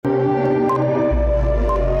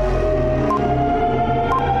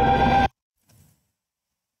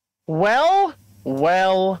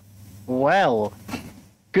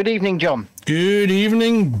Good evening, John. Good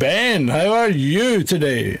evening, Ben. How are you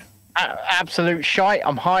today? Absolute shite.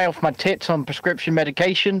 I'm high off my tits on prescription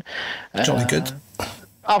medication. Jolly good.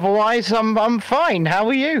 Otherwise, I'm fine. How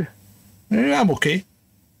are you? Yeah, I'm okay.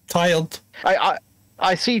 Tired.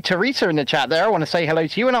 I see Teresa in the chat there. I want to say hello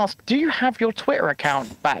to you and ask, do you have your Twitter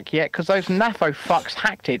account back yet? Because those NAFO fucks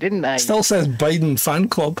hacked it, didn't they? Still says Biden fan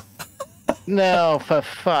club. No, for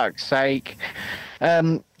fuck's sake.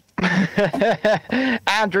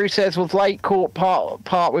 Andrew says, was late caught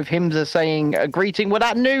part with Himza saying a greeting. Well,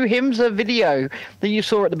 that new Himza video that you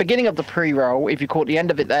saw at the beginning of the pre-roll, if you caught the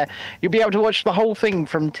end of it there, you'll be able to watch the whole thing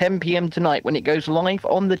from 10 p.m. tonight when it goes live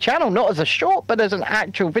on the channel. Not as a short, but as an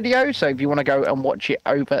actual video. So if you want to go and watch it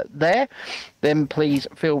over there, then please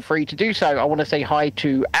feel free to do so. I want to say hi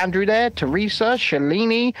to Andrew there, Teresa,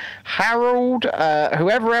 Shalini, Harold,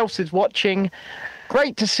 whoever else is watching.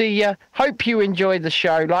 Great to see you. Hope you enjoyed the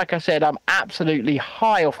show. Like I said, I'm absolutely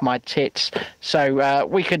high off my tits. So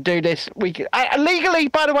we could do this. We could, legally,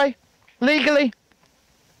 by the way, legally.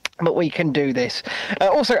 But we can do this.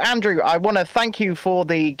 Also, Andrew, I want to thank you for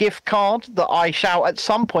the gift card that I shall at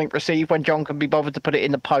some point receive when John can be bothered to put it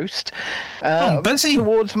in the post. I'm busy.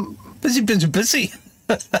 Busy.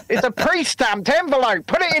 It's a pre-stamped envelope.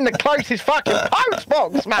 Put it in the closest fucking post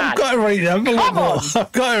box, man. I've got to write the envelope. Come on.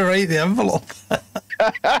 I've got to write the envelope.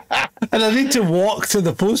 And I need to walk to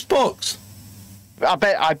the post box. I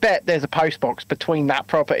bet there's a post box between that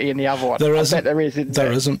property and the other one. There isn't. I bet there is.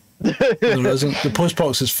 There isn't. There isn't. The post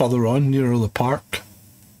box is further on, nearer the park.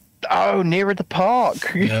 Oh, nearer the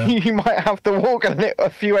park. Yeah. You might have to walk a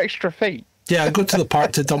few extra feet. Yeah, I go to the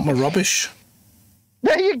park to dump my rubbish.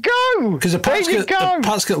 There you go. Because the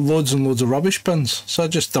park's got loads and loads of rubbish bins, so I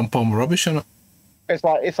just dump all my rubbish in it. It's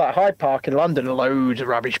like Hyde Park in London, loads of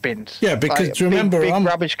rubbish bins. Yeah, because like remember, big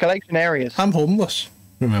rubbish collection areas. I'm homeless.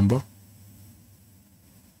 Remember.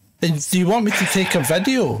 And do you want me to take a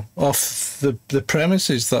video of the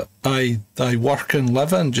premises that I work and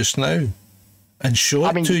live in just now, and show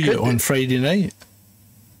it to you on Friday night?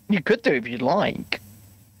 You could do if you'd like.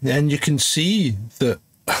 And you can see that.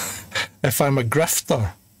 If I'm a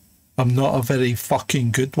grifter, I'm not a very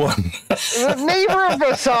fucking good one. Neither of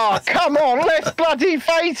us are. Come on, let's bloody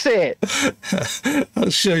face it.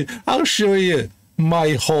 I'll show you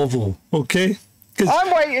my hovel, okay?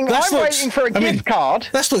 I'm waiting for a gift card.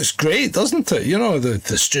 This looks great, doesn't it? You know,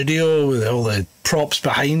 the studio with all the props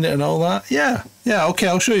behind it and all that. Yeah, okay,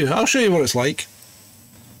 I'll show you. I'll show you what it's like.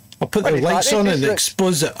 I'll put the lights on and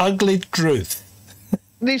expose the ugly truth.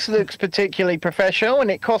 This looks particularly professional,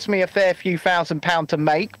 and it cost me a fair few £1,000 to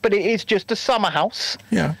make, but it is just a summer house.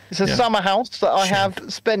 Yeah. It's a summer house that I have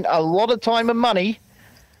spent a lot of time and money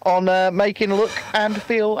on making look and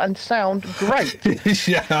feel and sound great.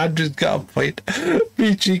 Yeah, I've just got to point.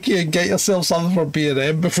 Be cheeky and get yourself something for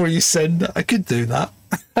B&M before you send it. I could do that.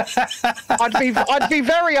 I'd be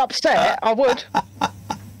very upset. I would.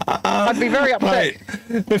 I'd be very upset.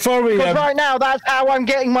 Right. Before we, because right now that's how I'm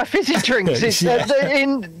getting my fizzy drinks. It's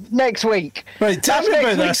in next week. Right, tell me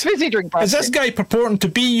about this. Fizzy drink. Is this guy purporting to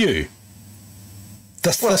be you?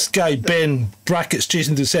 This guy Ben brackets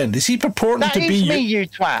Jason Descent. Is he purporting to be you? That is me, you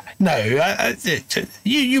twat. No,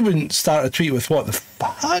 you wouldn't start a tweet with what the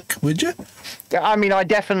fuck, would you? I mean, I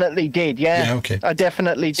definitely did. Yeah, okay. I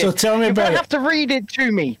definitely did. So tell me about it. You have to read it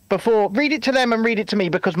to me before. Read it to them and read it to me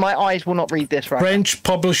because my eyes will not read this right. French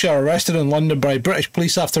publisher arrested in London by British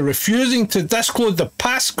police after refusing to disclose the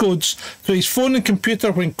passcodes to his phone and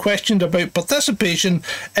computer when questioned about participation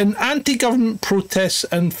in anti-government protests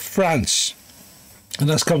in France. And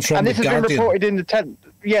this comes from The Guardian. And this has been reported in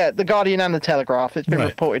the Guardian and the Telegraph. It's been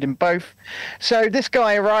reported in both. So this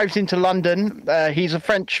guy arrives into London. He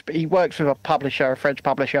works with a French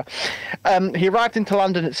publisher. He arrived into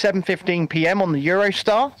London at 7:15 p.m. on the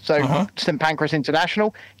Eurostar, so St Pancras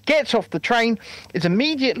International. Gets off the train, is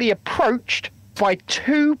immediately approached by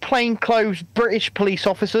two plainclothes British police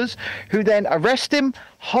officers who then arrest him,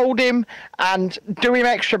 hold him, and do him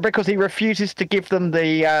extra because he refuses to give them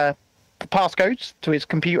the passcodes to his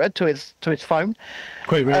computer, to his phone.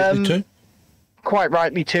 Quite rightly too. Quite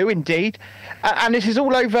rightly too, indeed. And this is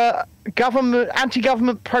all over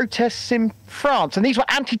anti-government protests in France. And these were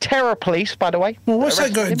anti-terror police, by the way. Well, what's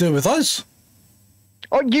that got to do with us?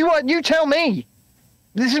 Oh, you tell me.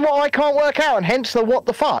 This is what I can't work out, and hence the what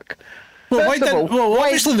the fuck. Well,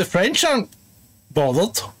 obviously the French aren't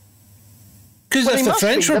bothered. Because if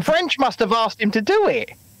the French must have asked him to do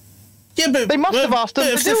it. Yeah, but they must have asked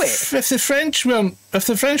him to do it. If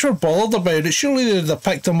the French were bothered about it, surely they'd have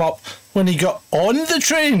picked him up when he got on the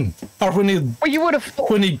train, or when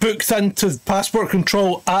he booked into passport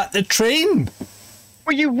control at the train.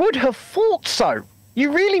 Well, you would have thought so.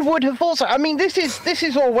 You really would have thought so. I mean, this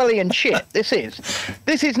is Orwellian shit. This is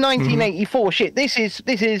 1984 shit. This is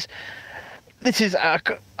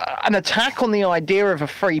an attack on the idea of a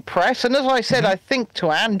free press. And as I said, I think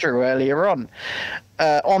to Andrew earlier on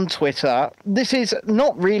Twitter, this is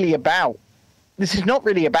not really about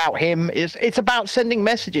him. It's about sending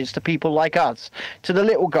messages to people like us, to the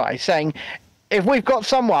little guy, saying, if we've got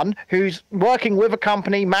someone who's working with a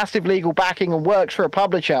company, massive legal backing, and works for a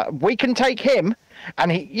publisher, we can take him, and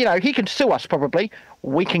he can sue us probably.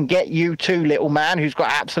 We can get you too, little man, who's got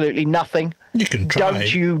absolutely nothing. You can try.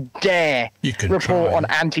 Don't you dare report on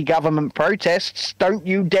anti-government protests. Don't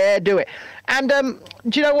you dare do it. And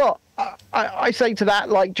do you know what? I say to that,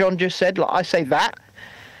 like John just said, I say that.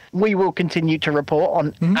 We will continue to report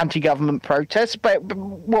on anti-government protests, but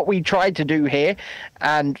what we tried to do here,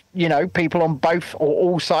 and people on both or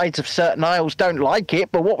all sides of certain aisles don't like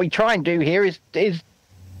it, but what we try and do here is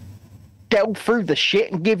delve through the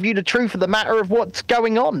shit and give you the truth of the matter of what's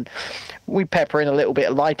going on. We pepper in a little bit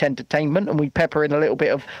of light entertainment, and we pepper in a little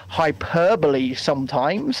bit of hyperbole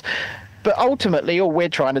sometimes. But ultimately, all we're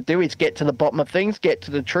trying to do is get to the bottom of things, get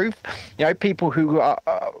to the truth. People who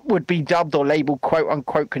would be dubbed or labelled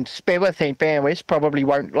quote-unquote conspiracy theorists probably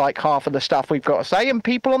won't like half of the stuff we've got to say, and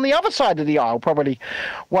people on the other side of the aisle probably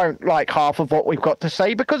won't like half of what we've got to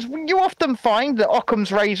say, because you often find that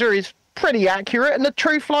Occam's razor is pretty accurate and the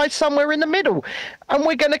truth lies somewhere in the middle, and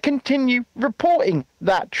we're going to continue reporting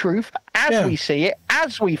that truth as we see it,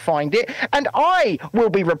 as we find it, and I will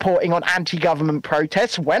be reporting on anti-government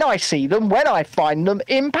protests when I see them, when I find them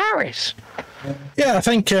in Paris. Yeah, I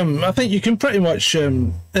think you can pretty much,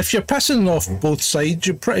 if you're pissing off both sides,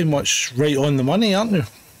 you're pretty much right on the money, aren't you?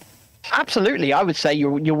 Absolutely, I would say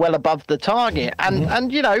you're well above the target, and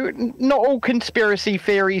not all conspiracy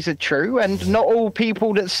theories are true, and not all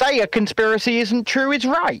people that say a conspiracy isn't true is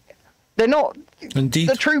right. They're not. Indeed,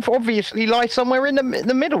 the truth obviously lies somewhere in the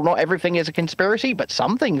middle. Not everything is a conspiracy, but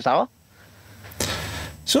some things are.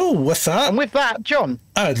 So with that, John,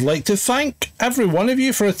 I'd like to thank every one of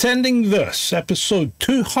you for attending this episode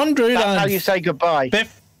 200. That's how you say goodbye.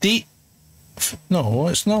 50. No,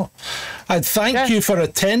 it's not. I'd thank you for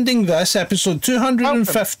attending this episode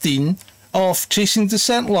 215 of Chasing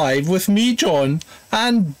Dissent Live with me, John,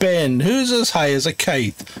 and Ben, who's as high as a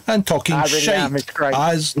kite and talking shite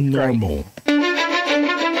as normal.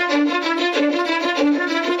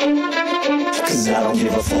 Cause I don't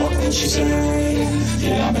give a fuck what you say.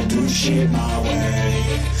 Yeah, I'ma do shit my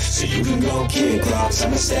way. So you can go kick rocks,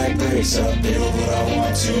 I'ma stack bricks up, build what I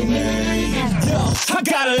want to make. I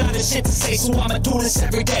got a lot of shit to say, so I'ma do this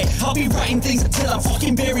every day. I'll be writing things until I'm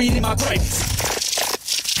fucking buried in my grave.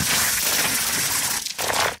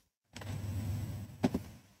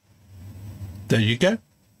 There you go.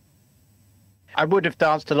 I would have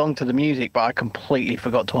danced along to the music, but I completely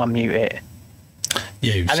forgot to unmute it.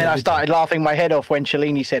 Yeah, and then I started laughing my head off when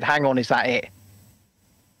Shalini said, "Hang on, is that it?"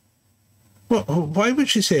 Well, why would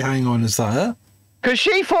she say, "Hang on, is that it"? Because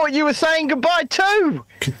she thought you were saying goodbye too.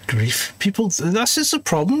 Good grief. People, this is the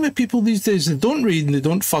problem with people these days. They don't read and they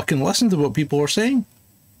don't fucking listen to what people are saying.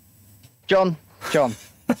 John.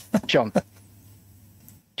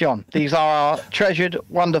 These are our treasured,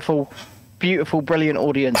 wonderful, beautiful, brilliant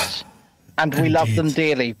audience. And we love them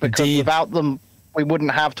dearly, because without them, we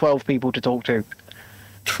wouldn't have 12 people to talk to.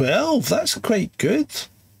 12? That's quite good.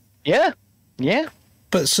 Yeah.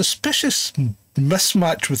 But suspicious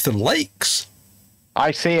mismatch with the likes.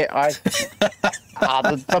 I see it.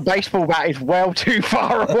 The baseball bat is well too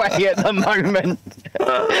far away at the moment.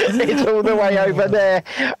 It's all the way over there.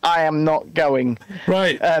 I am not going.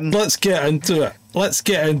 Right. Let's get into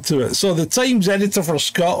it. So the Times editor for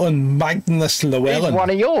Scotland, Magnus Llewellyn. He's one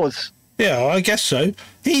of yours. Yeah, I guess so.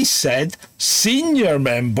 He said senior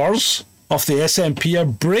members of the SNP are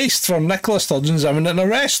braced for Nicola Sturgeon's imminent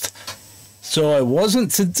arrest. So it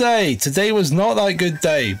wasn't today. Today was not that good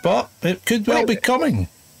day, but it could well be coming.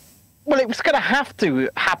 Well, it was going to have to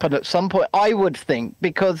happen at some point, I would think,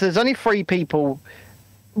 because there's only 3 people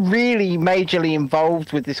really majorly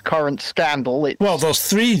involved with this current scandal. Well, there's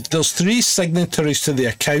three signatories to the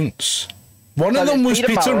accounts. One of them was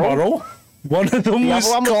Peter Murrell. One of them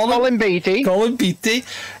was Colin Beattie.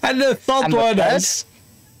 And the third one is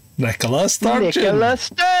Nicola Sturgeon.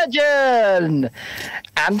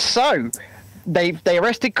 And so they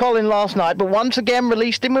arrested Colin last night, but once again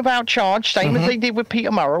released him without charge, same as they did with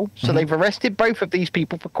Peter Murrell. So they've arrested both of these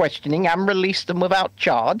people for questioning and released them without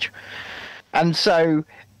charge. And so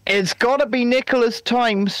it's got to be Nicola's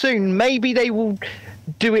time soon. Maybe they will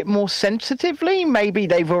do it more sensitively. Maybe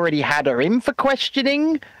they've already had her in for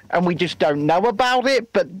questioning and we just don't know about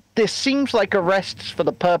it. But this seems like arrests for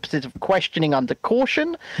the purposes of questioning under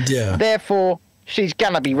caution. Yeah. Therefore, she's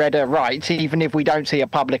going to be read her rights, even if we don't see a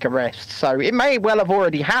public arrest. So it may well have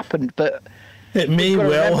already happened, but... It may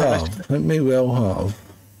well have. It may well have.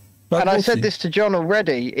 But and I said see. this to John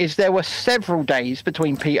already, is there were several days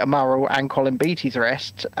between Peter Murrell and Colin Beattie's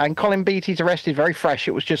arrest. And Colin Beattie's arrest is very fresh.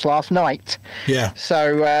 It was just last night. Yeah.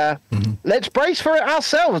 So let's brace for it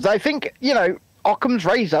ourselves. I think, Occam's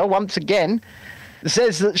razor, once again,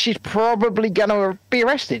 says that she's probably going to be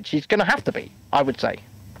arrested. She's going to have to be, I would say.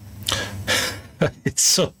 It's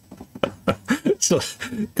so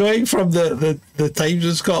going from the Times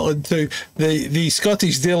of Scotland to the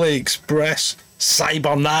Scottish Daily Express,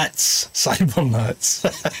 cyber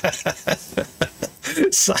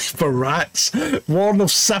rats warn of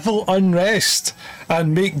civil unrest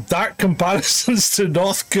and make dark comparisons to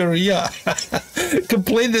North Korea.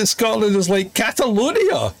 Complain that Scotland is like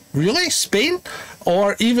Catalonia. Really? Spain?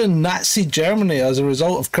 Or even Nazi Germany as a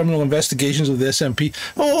result of criminal investigations of the SNP.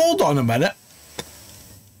 Oh, hold on a minute.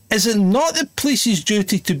 Is it not the police's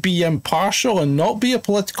duty to be impartial and not be a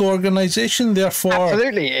political organisation? Therefore,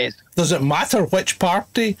 Absolutely it is. Does it matter which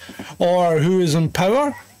party or who is in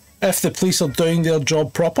power if the police are doing their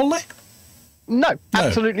job properly? No,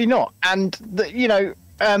 absolutely not. And,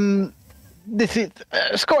 this is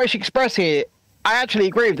Scottish Express here. I actually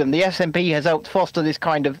agree with them. The SNP has helped foster this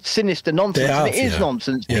kind of sinister nonsense. They have, and it is yeah.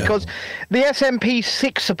 nonsense Yeah. because the SNP's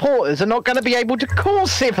 6 supporters are not going to be able to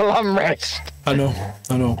cause civil unrest. I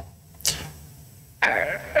know.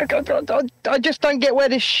 I just don't get where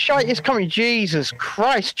this shite is coming. Jesus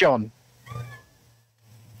Christ, John.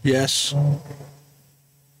 Yes.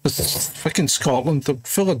 It's fucking Scotland. They're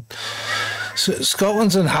full of...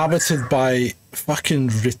 Scotland's inhabited by fucking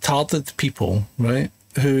retarded people, right?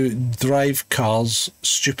 Who drive cars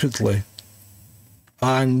stupidly.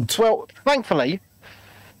 And... Well, thankfully,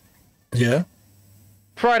 Yeah?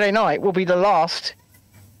 Friday night will be the last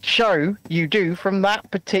show you do from that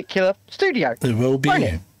particular studio. There will be. Won't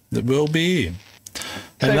it? There will be. So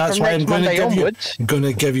And that's from why I'm next going to Monday give onwards- you. I'm going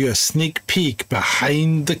to give you a sneak peek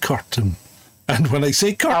behind the curtain. And when I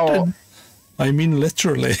say curtain, I mean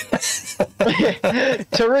literally.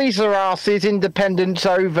 Theresa asks, independence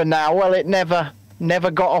over now? Well, it never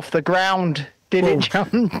got off the ground, did it,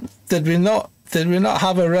 John? Did we not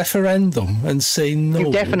have a referendum and say no?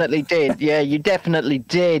 You definitely did. Yeah, you definitely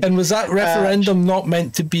did. And was that referendum not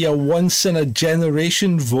meant to be a once in a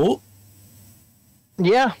generation vote?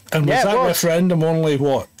 Yeah. And was yeah, that it was. referendum only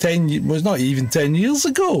what 10? Was not even 10 years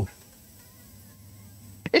ago.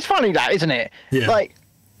 It's funny that, isn't it? Yeah. Like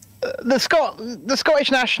the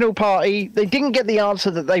Scottish National Party, they didn't get the answer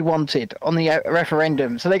that they wanted on the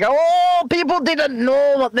referendum, so they go, "Oh, people didn't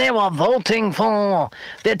know what they were voting for.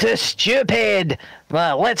 They're too stupid.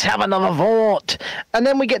 Well, let's have another vote." And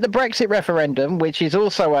then we get the Brexit referendum, which is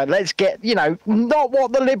also a let's get, not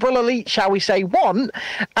what the liberal elite, shall we say, want.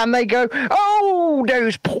 And they go, "Oh,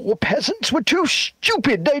 those poor peasants were too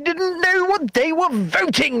stupid. They didn't know what they were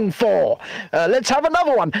voting for. Let's have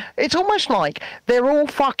another one." It's almost like they're all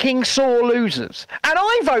fucking sore losers. And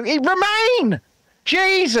I voted Remain.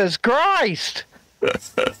 Jesus Christ.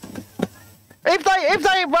 If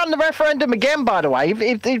they run the referendum again, by the way,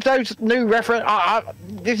 if those new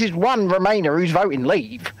this is one Remainer who's voting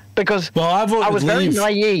Leave because I voted was very Leave.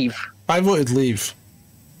 naive. I voted Leave.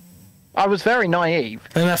 I was very naive.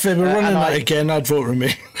 And if they were running that again, I'd vote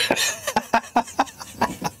Remain.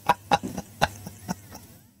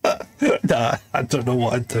 Nah, I don't know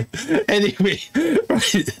what I'd do. Anyway,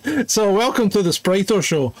 right. So welcome to the Sprito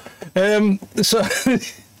Show.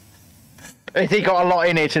 He got a lot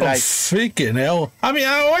in here today. Freaking hell. I mean,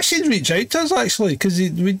 I wish he'd reach out to us, actually, because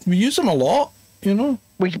we use him a lot,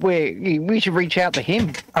 We should reach out to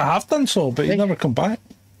him. I have done so, but he's never come back.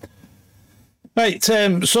 Right,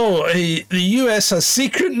 so the US has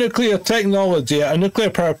secret nuclear technology at a nuclear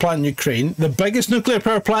power plant in Ukraine, the biggest nuclear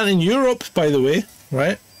power plant in Europe, by the way,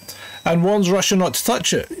 right? And warns Russia not to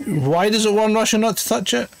touch it. Why does it warn Russia not to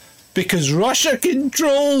touch it? Because Russia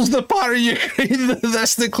controls the part of Ukraine that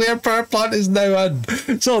this nuclear power plant is now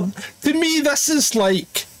in. So, to me, this is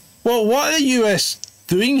like, well, what are the US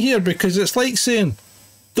doing here? Because it's like saying,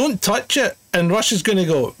 don't touch it. And Russia's going to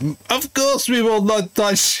go, of course we will not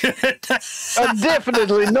touch it. I'm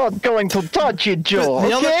definitely not going to touch it, Joe.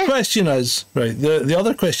 The other question is, right, the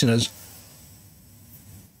other question is,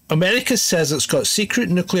 America says it's got secret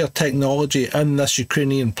nuclear technology in this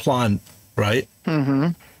Ukrainian plant, right? Mm-hmm.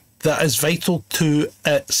 That is vital to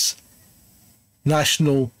its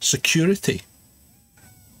national security.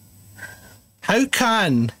 How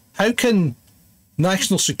can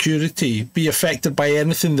national security be affected by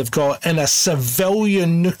anything they've got in a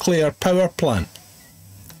civilian nuclear power plant?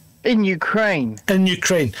 In Ukraine. In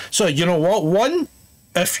Ukraine. So, you know what? One,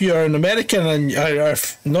 if you're an American,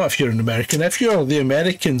 if you're the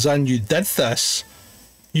Americans and you did this,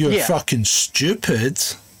 you're fucking stupid,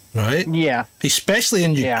 right? Yeah. Especially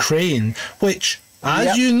in Ukraine, which,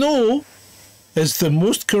 as you know, is the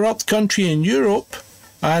most corrupt country in Europe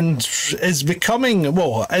and is becoming,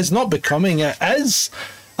 well, it's not becoming, it is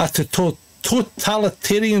a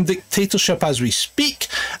totalitarian dictatorship as we speak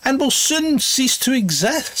and will soon cease to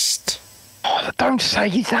exist. Oh, don't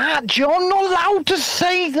say that, John. Not allowed to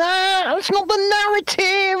say that. That's not the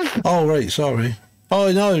narrative. Oh, right, sorry.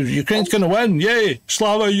 Oh, no, Ukraine's going to win. Yay,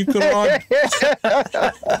 Slava Ukraine.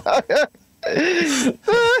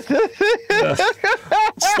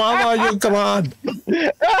 Slava Ukraine.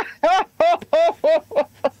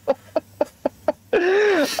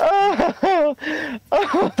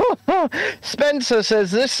 Spencer says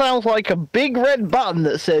this sounds like a big red button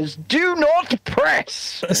that says "Do not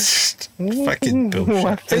press." Fucking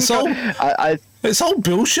bullshit. It's all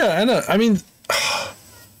bullshit, isn't it? I mean,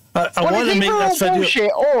 I want to make this video.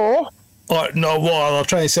 Bullshit, or no, well, I'll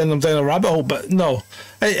try and send them down a rabbit hole, but no,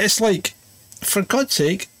 it's like, for God's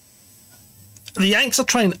sake, the Yanks are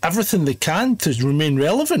trying everything they can to remain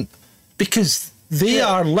relevant because they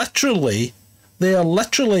are literally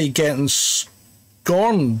getting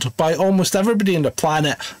scorned by almost everybody on the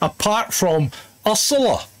planet, apart from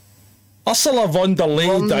Ursula. Ursula von der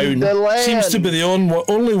Leyen seems to be the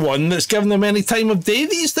only one that's given them any time of day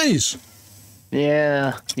these days.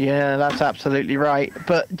 Yeah, that's absolutely right.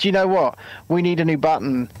 But do you know what? We need a new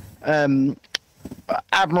button.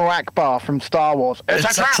 Admiral Akbar from Star Wars.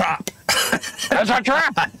 It's a trap. It's a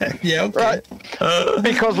trap. Yeah, okay. Right.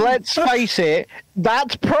 Because let's face it,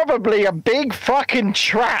 that's probably a big fucking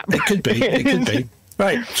trap. It could be.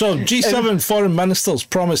 Right, so G7 foreign ministers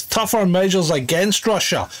promised tougher measures against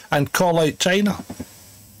Russia and call out China.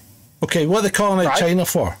 Okay, what are they calling out China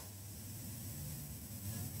for?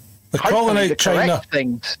 They're calling out China.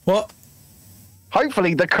 Things. What?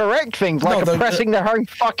 Hopefully the correct things, like oppressing their own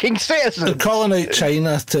fucking citizens. They're calling out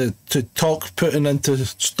China to talk Putin into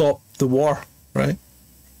stop the war, right?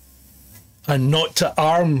 And not to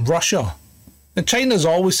arm Russia. And China's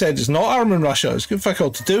always said it's not arming Russia. It's got fuck all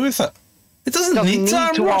to do with it. It doesn't need to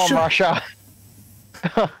arm Russia.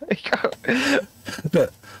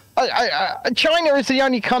 But China is the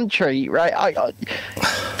only country, right?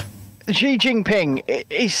 Xi Jinping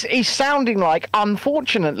is sounding like,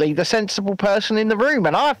 unfortunately, the sensible person in the room,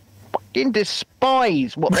 and I fucking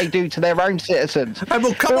despise what they do to their own citizens.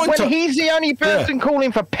 He's the only person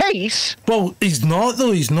calling for peace. Well, he's not,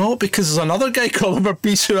 though. He's not, because there's another guy calling for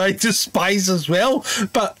peace who I despise as well.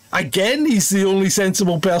 But again, he's the only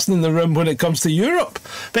sensible person in the room when it comes to Europe.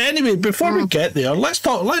 But anyway, before we get there, let's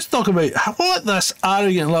talk about what this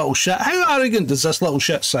arrogant little shit. How arrogant does this little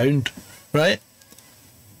shit sound, right?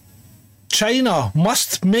 China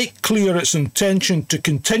must make clear its intention to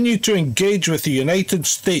continue to engage with the United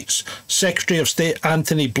States, Secretary of State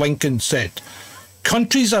Antony Blinken said.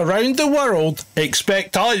 Countries around the world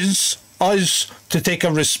expect us to take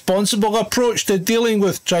a responsible approach to dealing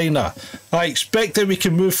with China. I expect that we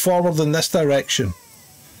can move forward in this direction.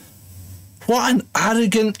 What an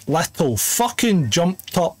arrogant little fucking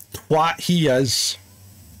jumped-up twat he is.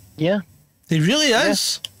 Yeah. He really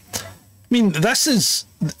is. I mean,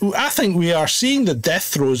 I think we are seeing the death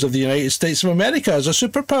throes of the United States of America as a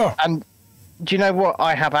superpower. And do you know what?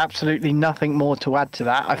 I have absolutely nothing more to add to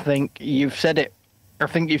that. I think you've said it.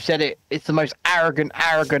 It's the most arrogant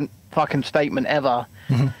fucking statement ever.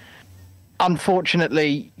 Mm-hmm.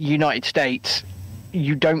 Unfortunately, United States,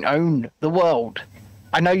 you don't own the world.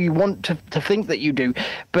 I know you want to think that you do,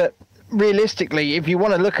 but realistically, if you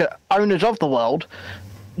want to look at owners of the world,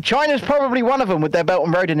 China's probably one of them with their Belt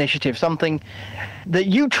and Road Initiative, something that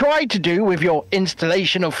you tried to do with your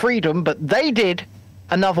installation of freedom, but they did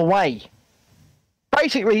another way.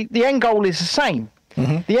 Basically, the end goal is the same.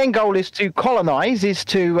 Mm-hmm. The end goal is to colonize, is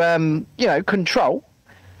to, control.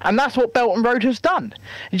 And that's what Belt and Road has done.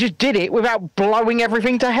 It just did it without blowing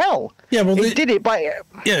everything to hell. Yeah, well, it did it by...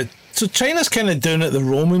 Yeah, so China's kind of doing it the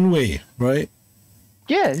Roman way, right?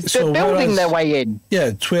 Yeah, they're building their way in.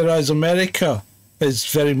 Yeah, whereas America is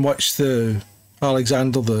very much the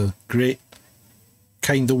Alexander the Great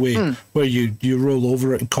kind of way, where you roll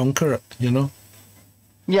over it and conquer it, you know?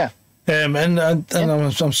 Yeah. And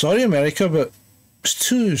I'm sorry, America, but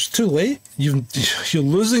it's too late. You're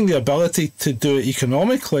losing the ability to do it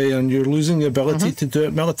economically, and you're losing the ability to do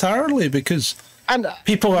it militarily, because And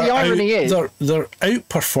people are the irony is they're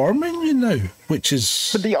outperforming you now, which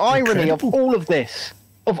is. But the irony incredible.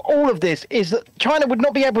 of all of this is that China would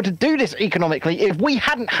not be able to do this economically if we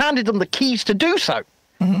hadn't handed them the keys to do so.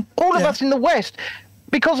 All of us in the West,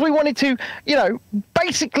 because we wanted to,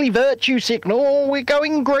 basically virtue signal, we're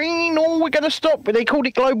going green, we're going to stop. They called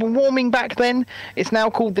it global warming back then. It's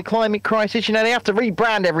now called the climate crisis. They have to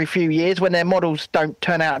rebrand every few years when their models don't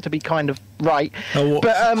turn out to be kind of right.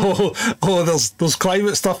 There's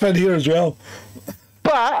climate stuff in here as well.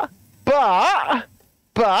 But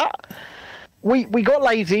we got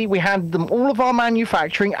lazy. We handed them all of our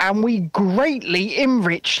manufacturing, and we greatly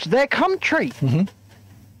enriched their country.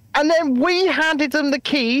 And then we handed them the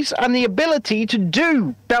keys and the ability to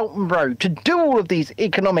do Belt and Road, to do all of these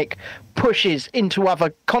economic pushes into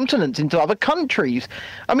other continents, into other countries.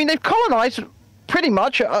 I mean, they've colonized pretty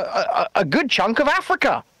much a good chunk of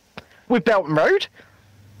Africa with Belt and Road.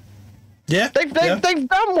 Yeah, they've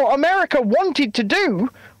done what America wanted to do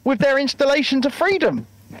with their installations of freedom.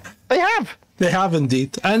 They have. They have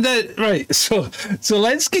indeed. And right, so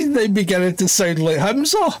Zelensky's now beginning to sound like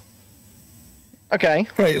Hamza. Okay.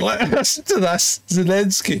 Right, listen to this.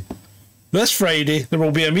 Zelensky. This Friday, there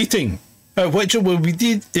will be a meeting at which it will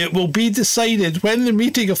be decided when the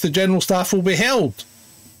meeting of the General Staff will be held.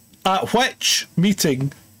 At which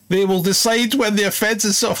meeting they will decide when the offence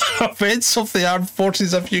of the armed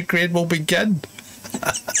forces of Ukraine will begin.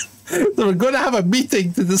 They're going to have a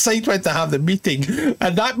meeting to decide when to have the meeting,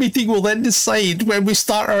 and that meeting will then decide when we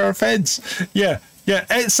start our offence. Yeah,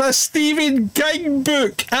 it's a Stephen King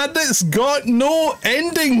book, and it's got no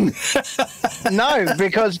ending. No,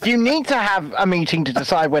 because you need to have a meeting to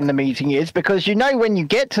decide when the meeting is, because when you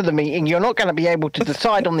get to the meeting, you're not going to be able to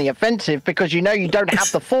decide on the offensive, because you don't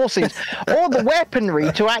have the forces or the weaponry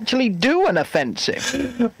to actually do an offensive.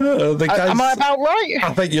 Am I about right?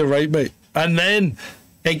 I think you're right, mate. And then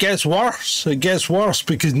it gets worse. It gets worse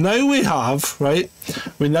because now we have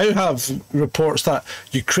reports that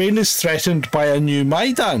Ukraine is threatened by a new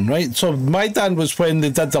Maidan, right? So Maidan was when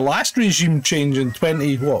they did the last regime change in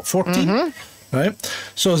 2014, right?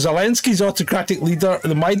 So Zelensky's autocratic leader,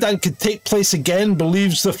 the Maidan could take place again,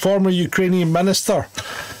 believes the former Ukrainian minister,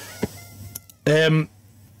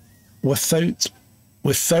 without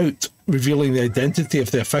revealing the identity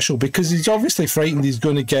of the official, because he's obviously frightened he's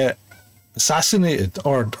going to get assassinated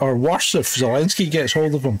or worse if Zelensky gets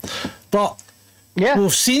hold of him. But yeah,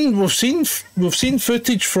 we've seen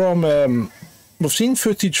footage from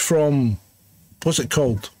what's it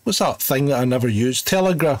called? What's that thing that I never used?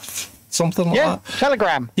 Telegraph, something like that.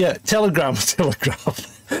 Telegram. Yeah, Telegram.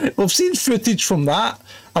 We've seen footage from that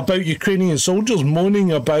about Ukrainian soldiers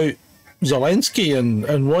moaning about Zelensky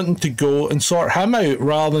and wanting to go and sort him out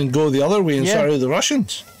rather than go the other way and sort out the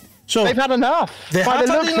Russians. So they've had enough. By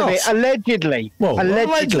the looks of it, allegedly. Well,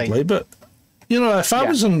 allegedly, but if I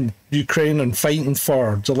was in Ukraine and fighting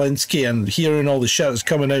for Zelensky and hearing all the shit that's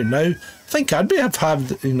coming out now, I think I'd have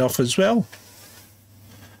had enough as well.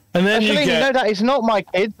 And then actually, that is not my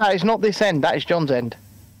kid. That is not this end. That is John's end.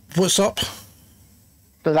 What's up?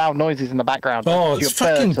 The loud noises in the background. Oh, it's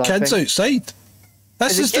fucking kids outside.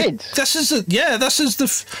 It's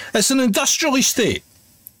an industrial estate,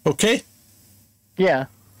 okay? Yeah.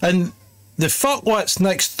 And the fuckwits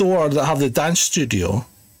next door that have the dance studio,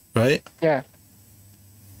 right? Yeah.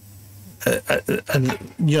 And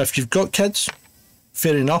if you've got kids,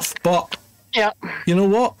 fair enough. But you know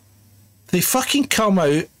what? They fucking come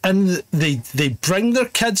out and they bring their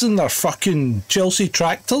kids in their fucking Chelsea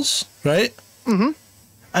tractors, right? Mm-hmm.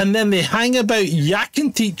 And then they hang about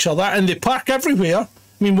yakking to each other, and they park everywhere.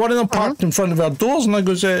 I mean, one of them parked in front of our doors, and I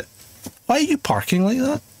goes, "Why are you parking like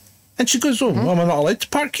that?" And she goes, "Oh, am I not allowed to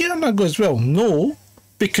park here?" And I goes, "Well, no,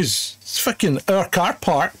 because it's fucking our car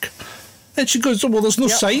park." And she goes, "Oh, well, there's no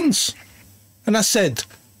signs." And I said,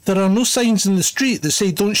 "There are no signs in the street that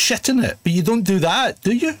say don't shit in it, but you don't do that,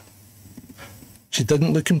 do you?" She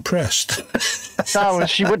didn't look impressed. No,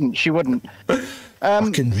 she wouldn't.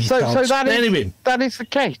 Fucking retards. So anyway, that is the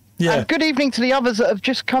case. Yeah. And good evening to the others that have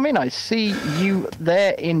just come in. I see you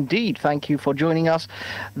there indeed. Thank you for joining us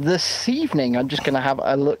this evening. I'm just going to have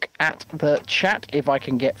a look at the chat if I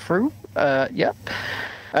can get through. Shalini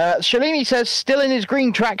says, still in his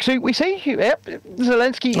green tracksuit, we see. Yep.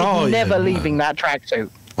 Zelensky is never leaving that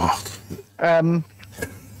tracksuit.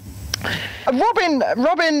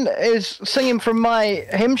 Robin is singing from my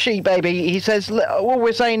hymn sheet, baby. He says, all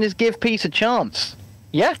we're saying is give peace a chance.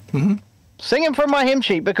 Yeah. Mm-hmm. Singing from my hymn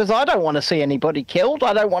sheet, because I don't want to see anybody killed.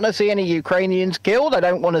 I don't want to see any Ukrainians killed. I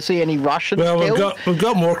don't want to see any Russians killed. Well, we've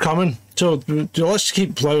got more coming. So let's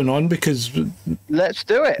keep plowing on, because let's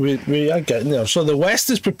do it. We are getting there. So the West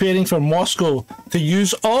is preparing for Moscow to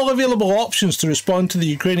use all available options to respond to the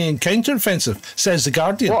Ukrainian counteroffensive, says The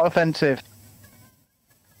Guardian. What offensive?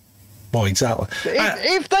 Well, exactly.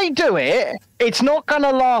 If they do it, it's not going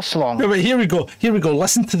to last long. No, but here we go.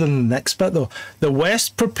 Listen to the next bit, though. The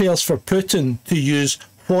West prepares for Putin to use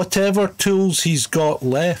whatever tools he's got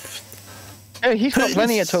left. Yeah, he's got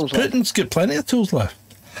plenty of tools left. Putin's got plenty of tools left.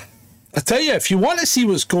 I tell you, if you want to see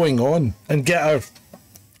what's going on and get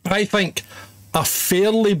I think, a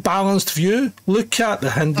fairly balanced view, look at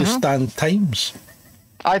the Hindustan Times.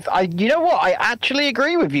 You know what? I actually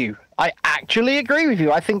agree with you. I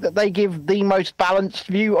think that they give the most balanced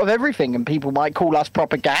view of everything, and people might call us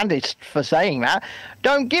propagandists for saying that.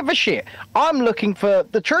 Don't give a shit. I'm looking for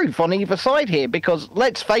the truth on either side here, because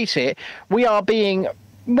let's face it, we are being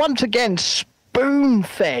once again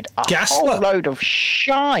spoon-fed a whole load of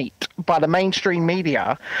shite by the mainstream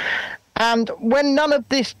media. And when none of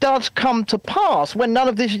this does come to pass, when none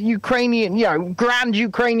of this Ukrainian, grand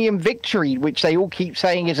Ukrainian victory, which they all keep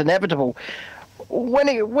saying is inevitable, when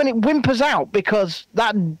it whimpers out, because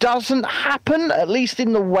that doesn't happen, at least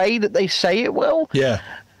in the way that they say it will. Yeah.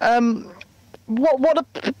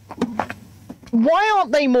 Why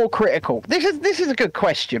aren't they more critical? This is a good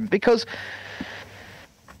question, because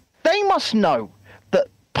they must know that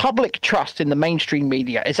public trust in the mainstream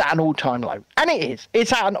media is at an all-time low. And it is.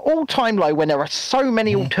 It's at an all-time low when there are so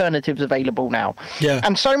many alternatives available now. Yeah.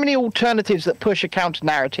 And so many alternatives that push a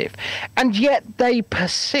counter-narrative. And yet they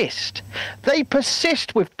persist. They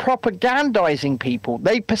persist with propagandizing people.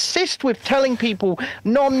 They persist with telling people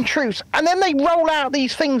non-truths. And then they roll out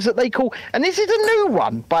these things that they call, and this is a new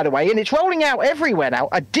one, by the way, and it's rolling out everywhere now,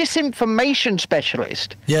 a disinformation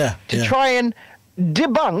specialist. Yeah. To try and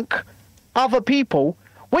debunk other people,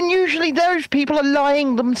 when usually those people are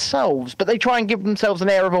lying themselves, but they try and give themselves an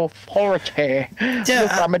air of authority. Yeah,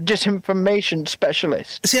 Look, I'm a disinformation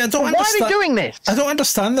specialist. See, I don't understand. Why are they doing this? I don't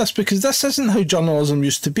understand this, because this isn't how journalism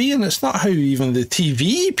used to be, and it's not how even the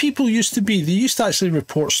TV people used to be. They used to actually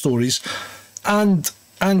report stories and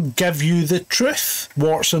give you the truth,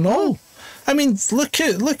 warts and all. I mean, look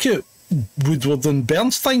at Woodward and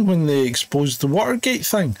Bernstein when they exposed the Watergate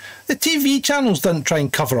thing. The TV channels didn't try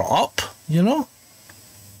and cover it up,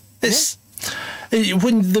 It's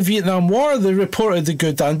when the Vietnam War, they reported the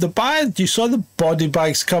good and the bad. You saw the body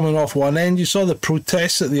bags coming off one end, you saw the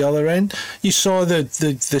protests at the other end, you saw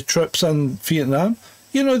the troops in Vietnam.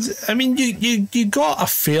 I mean, you got a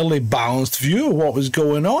fairly balanced view of what was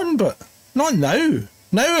going on, but not now.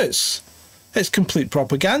 Now it's complete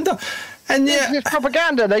propaganda. And yeah, it's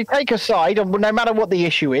propaganda. They take a side, and no matter what the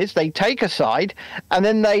issue is, they take a side, and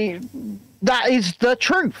then that is the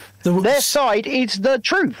truth. Their side is the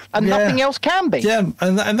truth, and nothing else can be. Yeah,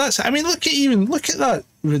 and that's. I mean, look at that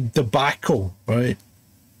debacle, right?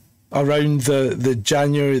 Around the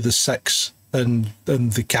January the 6th and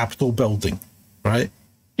the Capitol building, right?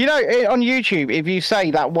 On YouTube, if you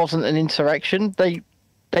say that wasn't an insurrection, they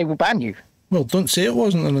will ban you. Well, don't say it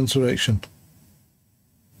wasn't an insurrection.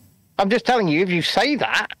 I'm just telling you, if you say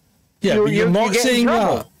that, you're not saying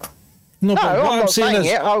that. No, but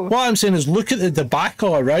what I'm saying is look at the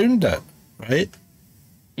debacle around it, right?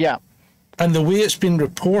 Yeah. And the way it's been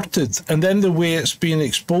reported, and then the way it's been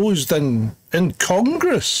exposed in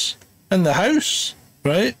Congress, in the House,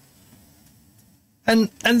 right? And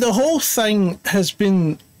the whole thing has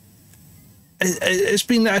been, it's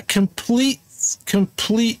been a complete,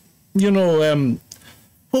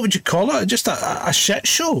 what would you call it? Just a shit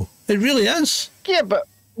show. It really is. Yeah, but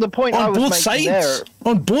the point on I was both making sides. there,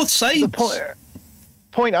 on both sides. The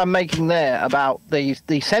point I'm making there about the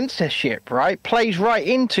censorship, right, plays right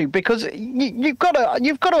into, because you've got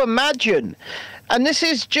to imagine, and this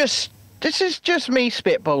is just me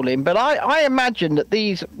spitballing, but I imagine that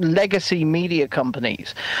these legacy media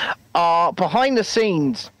companies are behind the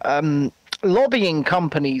scenes lobbying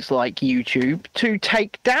companies like YouTube to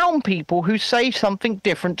take down people who say something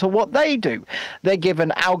different to what they do. They're given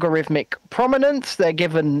algorithmic prominence. They're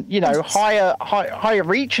given, higher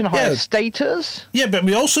reach and higher status. Yeah, but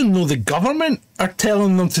we also know the government are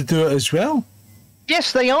telling them to do it as well.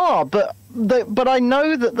 Yes, they are, but I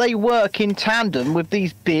know that they work in tandem with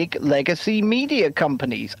these big legacy media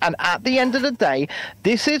companies. And at the end of the day,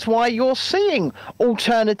 this is why you're seeing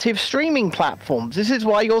alternative streaming platforms. This is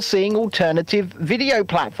why you're seeing alternative video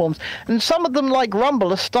platforms. And some of them, like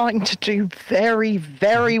Rumble, are starting to do very,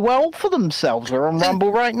 very well for themselves. We're on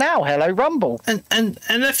Rumble right now. Hello, Rumble. And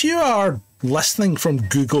if you are listening from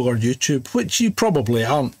Google or YouTube, which you probably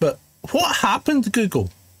aren't, but what happened to Google?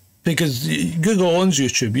 Because Google owns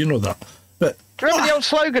YouTube, you know that. But Remember the old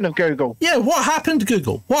slogan of Google? yeah, what happened to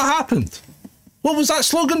Google? What happened? What was that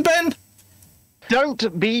slogan, Ben?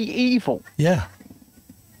 Don't be evil. Yeah.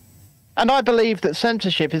 And I believe that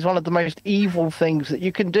censorship is one of the most evil things that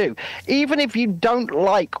you can do. Even if you don't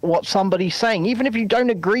like what somebody's saying, even if you don't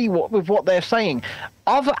agree with what they're saying,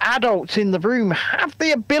 other adults in the room have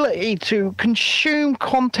the ability to consume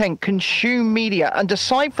content, consume media, and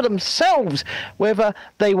decide for themselves whether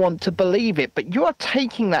they want to believe it. But you are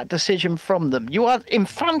taking that decision from them. You are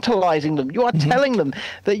infantilizing them. You are telling them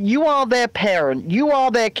that you are their parent, you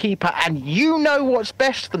are their keeper, and you know what's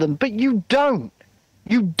best for them, but you don't.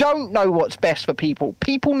 You don't know what's best for people.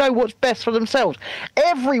 People know what's best for themselves.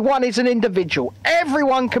 Everyone is an individual.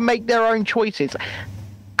 Everyone can make their own choices.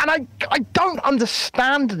 And I don't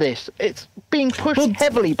understand this. It's being pushed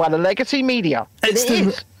heavily by the legacy media. It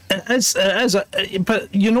is. But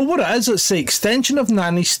you know what it is? It's the extension of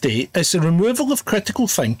nanny state. It's the removal of critical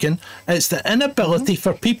thinking. It's the inability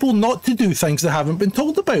for people not to do things they haven't been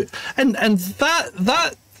told about. And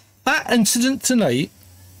that incident tonight,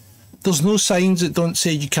 there's no signs that don't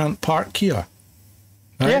say you can't park here.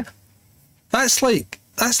 Right? Yeah. That's like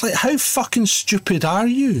how fucking stupid are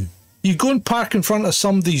you? You go and park in front of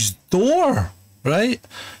somebody's door, right?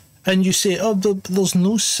 And you say, oh, there's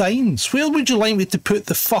no signs. Where would you like me to put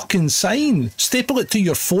the fucking sign? Staple it to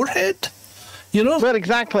your forehead? You know? Well,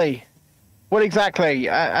 exactly.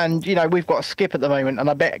 And, you know, we've got a skip at the moment, and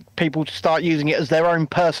I bet people start using it as their own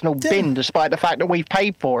personal bin, despite the fact that we've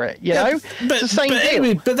paid for it, you know? But, it's the same deal.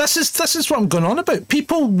 Anyway, but this is what I'm going on about.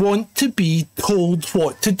 People want to be told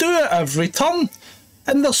what to do at every turn.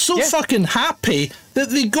 And they're so fucking happy that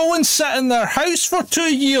they go and sit in their house for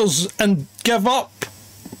 2 years and give up.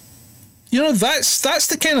 You know, that's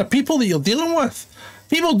the kind of people that you're dealing with.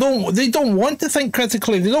 People don't want to think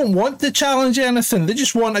critically. They don't want to challenge anything. They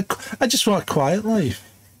just want a quiet life,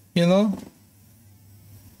 you know?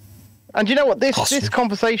 And you know what? This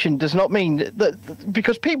conversation does not mean that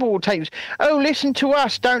because people will take, oh, listen to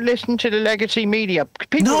us, don't listen to the legacy media.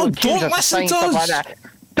 People will accuse us of saying stuff like that.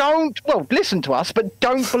 Listen to us, but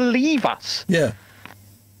don't believe us. Yeah.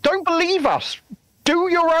 Don't believe us. Do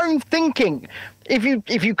your own thinking. If you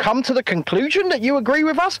come to the conclusion that you agree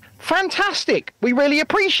with us, fantastic. We really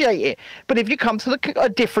appreciate it. But if you come to a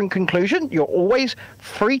different conclusion, you're always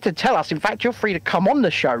free to tell us. In fact, you're free to come on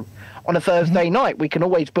the show on a Thursday night. We can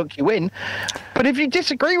always book you in. But if you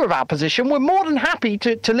disagree with our position, we're more than happy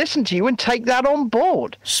to listen to you and take that on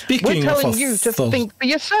board. We're telling you to think for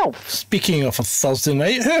yourself. Speaking of a Thursday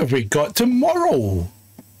night, who have we got tomorrow?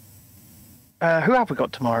 Who have we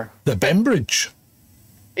got tomorrow? The Bembridge.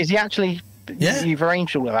 Is he actually... Yeah. You've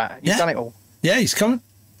arranged all of that. You've done it all. Yeah, he's coming.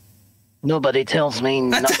 Nobody tells me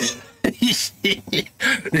nothing. I'm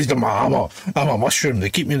a mushroom. They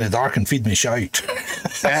keep me in the dark and feed me shite.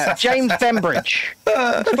 James Bembridge.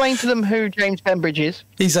 Explain to them who James Bembridge is.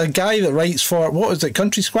 He's a guy that writes for, what is it,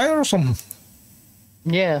 Country Squire or something?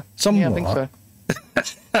 Yeah. Something I think so.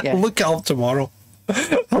 Yeah. Look it up tomorrow.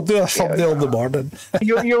 I'll do a thumbnail in the morning.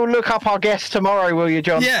 You'll look up our guest tomorrow, will you,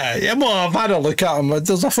 John? Yeah, well, I've had a look at him.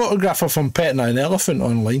 There's a photograph of him petting an elephant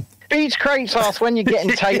online. Beach Crates asked when you're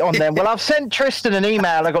getting Tate on them. Well, I've sent Tristan an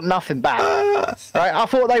email. I got nothing back. Right? I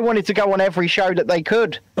thought they wanted to go on every show that they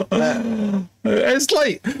could. It's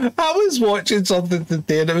like, I was watching something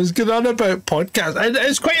today and it was going on about podcasts. And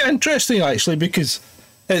it's quite interesting, actually, because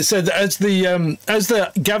it said as the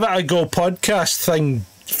Give It a Go podcast thing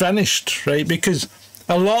finished, right? Because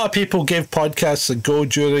a lot of people gave podcasts a go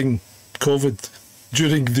during COVID,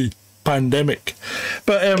 during the pandemic.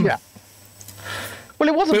 But well,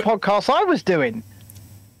 it wasn't podcasts I was doing.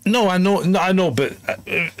 No, I know, but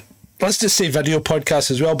let's just say video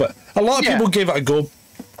podcasts as well. But a lot of people gave it a go,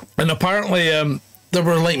 and apparently there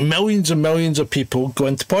were like millions and millions of people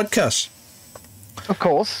going to podcasts. Of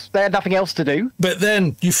course, they had nothing else to do. But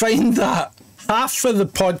then you find that half of the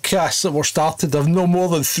podcasts that were started have no more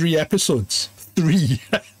than 3 episodes. 3.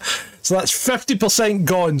 So that's 50%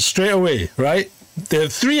 gone straight away, right? They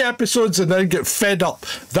have 3 episodes and then get fed up.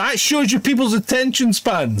 That shows you people's attention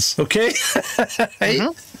spans, okay? Right?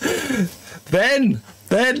 Then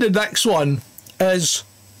the next one is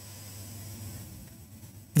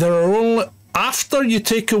there are only, after you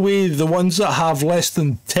take away the ones that have less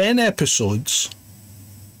than 10 episodes,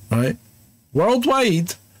 right?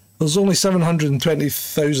 Worldwide, there's only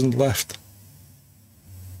 720,000 left.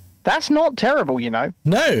 That's not terrible, you know.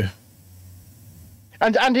 No.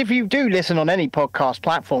 And if you do listen on any podcast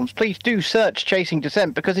platforms, please do search Chasing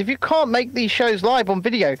Dissent, because if you can't make these shows live on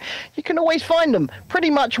video, you can always find them pretty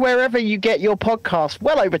much wherever you get your podcast.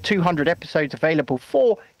 Well over 200 episodes available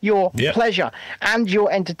for your pleasure and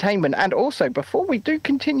your entertainment. And also, before we do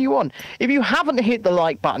continue on, if you haven't hit the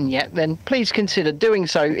like button yet, then please consider doing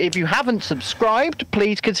so. If you haven't subscribed,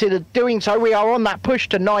 please consider doing so. We are on that push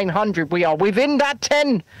to 900. We are within that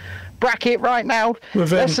 10 bracket right now.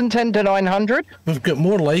 Less than 10 to 900. We've got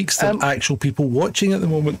more likes than actual people watching at the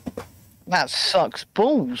moment. That sucks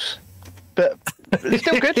balls, but it's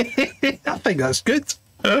still good. I think that's good.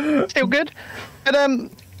 Still good. But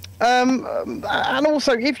and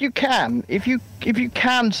also, if you can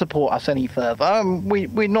support us any further,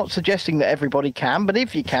 we're not suggesting that everybody can, but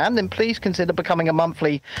if you can, then please consider becoming a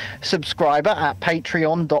monthly subscriber at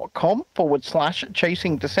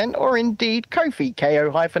patreon.com/Chasing Dissent, or indeed Ko-fi,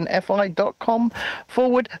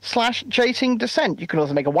 ko-fi.com/Chasing Dissent. You can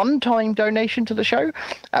also make a one-time donation to the show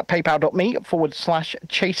at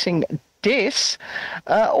paypal.me/Chasing Dis,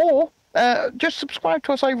 or just subscribe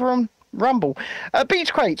to us over on Rumble.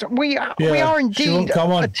 Beats Crate, we are indeed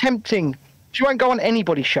attempting. She won't go on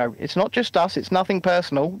anybody's show. It's not just us. It's nothing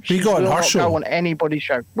personal. We go on her show. Go on anybody's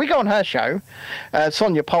show. We go on her show.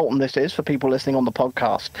 Sonia Polton, this is for people listening on the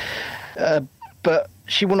podcast. But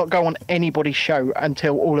she will not go on anybody's show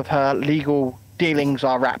until all of her legal dealings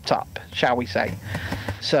are wrapped up, shall we say.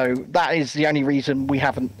 So that is the only reason we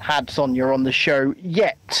haven't had Sonia on the show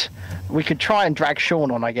yet. We could try and drag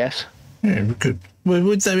Sean on, I guess. Yeah, we could.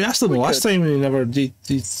 We asked him last time, and he never.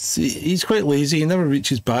 He's quite lazy. He never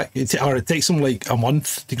reaches back. It takes him like a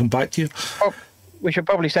month to come back to you. Oh, we should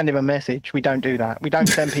probably send him a message. We don't do that. We don't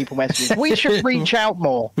send people messages. We should reach out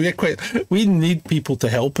more. We need people to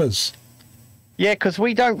help us. Yeah, because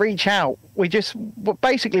we don't reach out. We just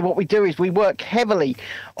basically what we do is we work heavily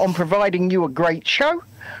on providing you a great show,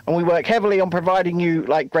 and we work heavily on providing you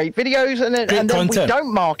like great videos, and then we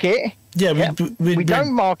don't market. Yeah, we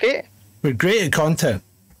don't market. We're great at content.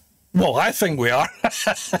 Well, I think we are.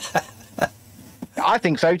 I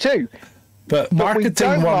think so too. But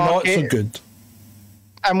marketing, we're not so good.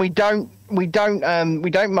 And we don't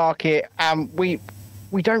market, and we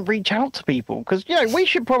don't reach out to people, because we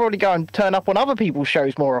should probably go and turn up on other people's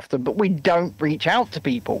shows more often, but we don't reach out to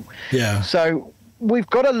people. Yeah. So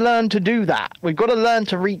we've got to learn to do that. We've got to learn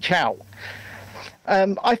to reach out.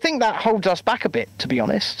 I think that holds us back a bit, to be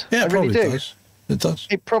honest. Yeah, it really does. It does.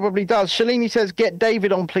 It probably does. Shalini says, get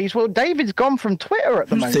David on, please. Well, David's gone from Twitter at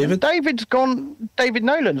the moment. David? David's gone. David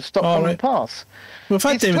Nolan stopped on the pass. We've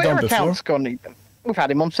had David on before. His Twitter account's gone. We've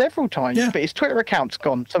had him on several times, but his Twitter account's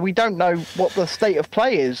gone, so we don't know what the state of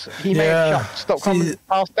play is. He may have stopped coming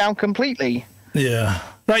passed down completely. Yeah.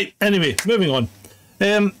 Right. Anyway, moving on.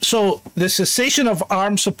 So the cessation of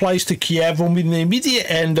arms supplies to Kiev will mean the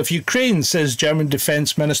immediate end of Ukraine, says German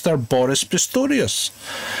Defence Minister Boris Pistorius.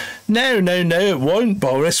 No, it won't,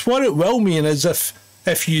 Boris. What it will mean is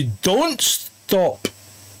if you don't stop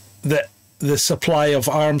the supply of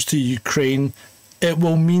arms to Ukraine, it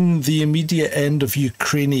will mean the immediate end of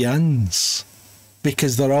Ukrainians,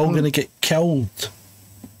 because they're all going to get killed.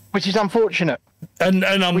 Which is unfortunate. And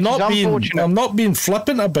I'm not being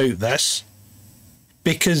flippant about this,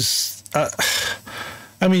 because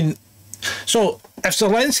so if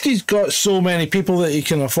Zelensky's got so many people that he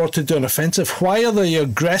can afford to do an offensive, why are they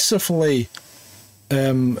aggressively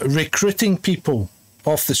recruiting people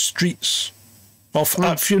off the streets,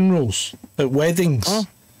 at funerals, at weddings?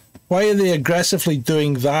 Why are they aggressively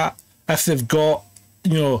doing that if they've got,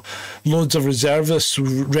 loads of reservists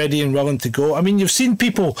ready and willing to go? I mean, you've seen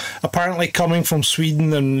people apparently coming from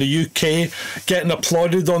Sweden and the UK getting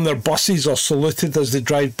applauded on their buses or saluted as they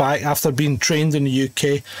drive back after being trained in the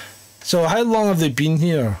UK. So how long have they been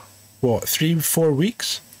here? 3-4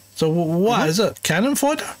 weeks? So what is it? Cannon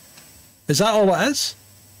fodder? Is that all it is?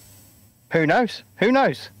 Who knows?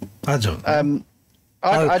 I don't know.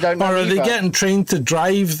 I don't know. Or are they getting trained to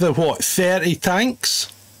drive the 30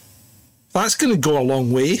 tanks? That's going to go a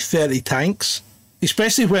long way, 30 tanks.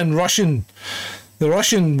 Especially when the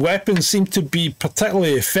Russian weapons seem to be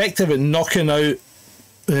particularly effective at knocking out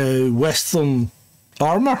Western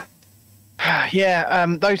armour. Yeah,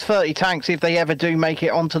 those 30 tanks, if they ever do make it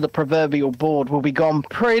onto the proverbial board, will be gone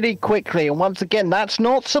pretty quickly. And once again, that's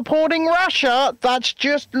not supporting Russia. That's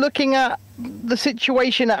just looking at the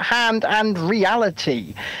situation at hand and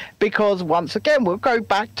reality. Because once again, we'll go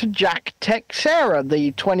back to Jack Texera,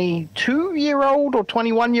 the 22-year-old or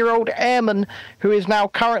 21-year-old airman who is now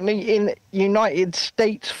currently in United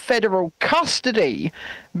States federal custody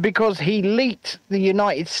because he leaked the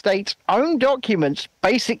United States' own documents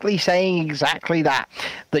basically saying exactly that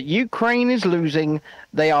Ukraine is losing.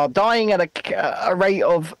 They are dying at a rate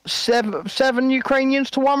of seven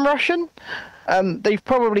Ukrainians to one Russian. They've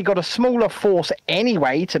probably got a smaller force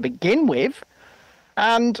anyway to begin with.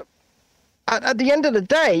 And at the end of the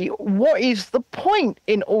day, what is the point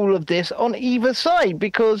in all of this on either side?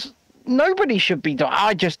 Because nobody should be dying.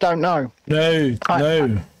 I just don't know. No.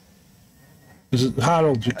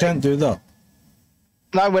 Harold, you can't do that.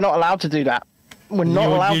 No, we're not allowed to do that. We're not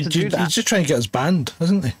allowed to do that. He's just trying to get us banned,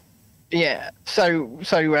 isn't he? Yeah. So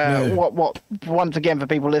what? Once again, for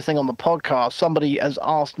people listening on the podcast, somebody has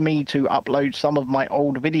asked me to upload some of my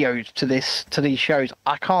old videos to these shows.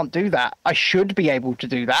 I can't do that. I should be able to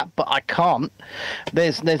do that, but I can't.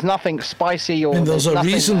 There's nothing spicy or. And there's a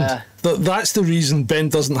nothing, reason. That's the reason Ben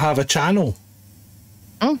doesn't have a channel.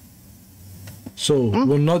 So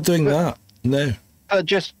we're not doing that. No.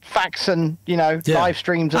 Just facts and live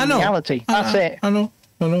streams and reality. That's it. I know.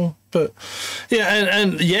 But yeah,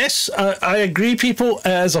 and yes, I agree, people,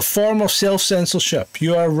 as a form of self-censorship.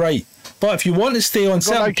 You are right. But if you want to stay on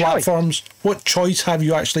certain platforms, what choice have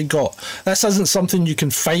you actually got? This isn't something you can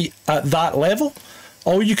fight at that level.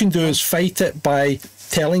 All you can do is fight it by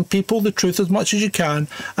telling people the truth as much as you can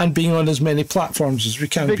and being on as many platforms as we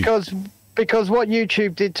can because what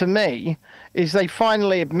YouTube did to me is they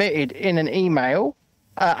finally admitted in an email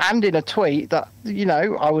and in a tweet that,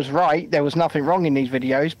 I was right, there was nothing wrong in these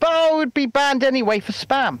videos, but I would be banned anyway for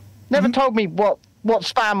spam. Never told me what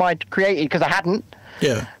spam I'd created, because I hadn't.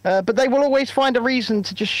 Yeah. But they will always find a reason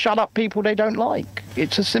to just shut up people they don't like.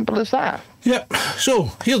 It's as simple as that. Yep.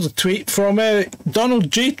 So, here's a tweet from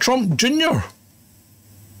Donald J. Trump Jr.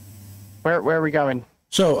 Where are we going?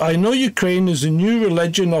 So, I know Ukraine is the new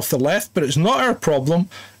religion of the left, but it's not our problem,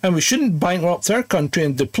 and we shouldn't bankrupt our country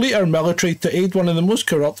and deplete our military to aid one of the most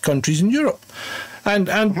corrupt countries in Europe. And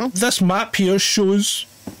this map here shows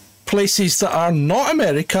places that are not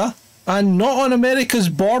America and not on America's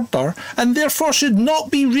border, and therefore should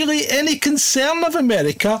not be really any concern of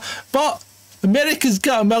America, but America's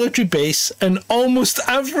got a military base in almost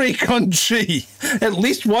every country, at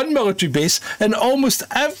least one military base in almost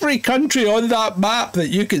every country on that map that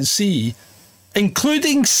you can see,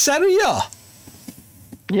 including Syria.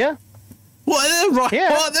 Yeah. What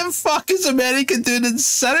the fuck is America doing in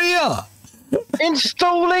Syria?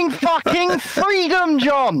 Installing fucking freedom,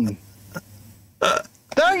 John.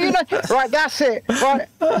 Don't you know? Right, that's it. Right.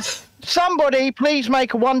 Somebody, please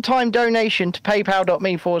make a one-time donation to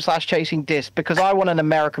paypal.me/chasingdisc because I want an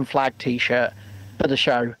American flag T-shirt for the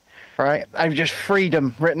show, right? And just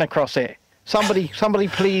freedom written across it. Somebody,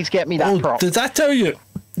 please get me that prop. Did I tell you?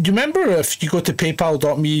 Do you remember if you go to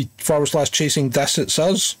paypal.me/chasingdisc, it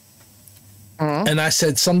says, and I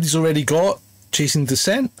said somebody's already got Chasing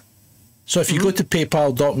Dissent. So if you go to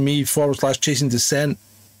paypal.me/chasingdissent,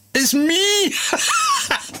 it's me.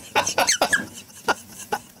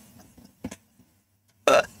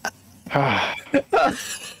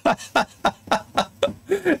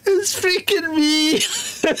 It's freaking me.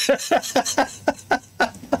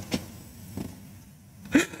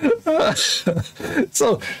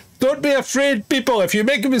 So don't be afraid, people. If you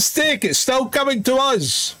make a mistake, it's still coming to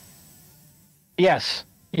us. Yes,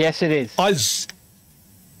 it is. Us.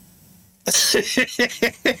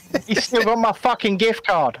 You still got my fucking gift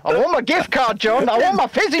card. I want my gift card, John. I want my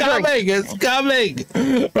fizzy drink. It's coming.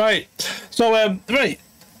 Right. So, right.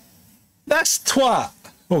 That's twat,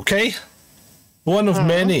 okay? One of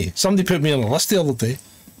many. Somebody put me on a list the other day.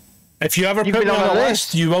 If you ever put me on a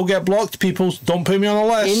list, you will get blocked, people. Don't put me on a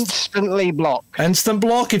list. Instantly block. Instant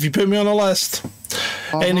block if you put me on a list.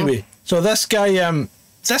 Anyway, so this guy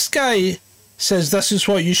says this is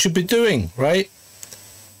what you should be doing, right?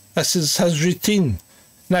 This is his routine.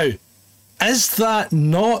 Now, is that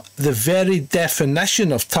not the very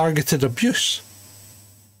definition of targeted abuse?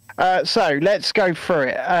 So let's go through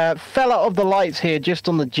it. Fella of the lights here, just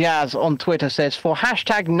on the jazz on Twitter, says, for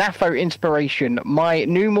hashtag NAFO inspiration, my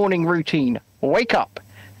new morning routine: wake up,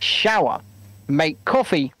 shower, make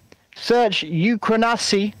coffee, search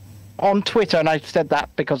Ukrainasi on Twitter, and I said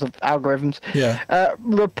that because of algorithms. Yeah.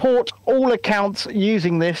 Report all accounts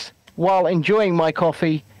using this while enjoying my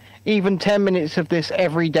coffee. Even 10 minutes of this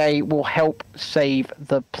every day will help save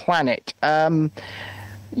the planet.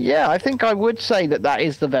 Yeah, I think I would say that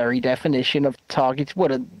is the very definition of targeted,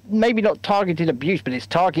 maybe not targeted abuse, but it's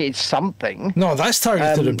targeted something. No, that's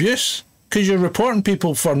targeted abuse. Because you're reporting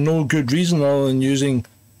people for no good reason other than using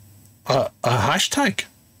a hashtag.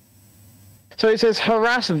 So it says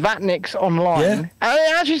harass Vatniks online. Yeah. And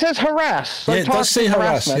it actually says harass. So Yeah, it does say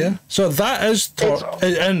harass, harassment. yeah. So that is...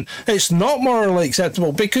 and it's not morally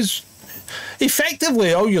acceptable because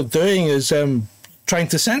effectively all you're doing is trying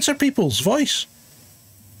to censor people's voice.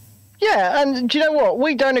 Yeah, and do you know what?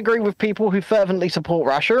 We don't agree with people who fervently support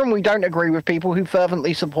Russia, and we don't agree with people who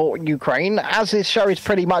fervently support Ukraine. As this show is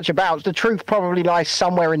pretty much about, the truth probably lies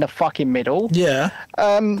somewhere in the fucking middle. Yeah.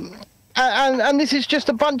 And this is just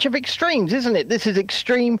a bunch of extremes, isn't it? This is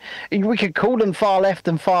extreme. We could call them far left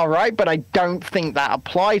and far right, but I don't think that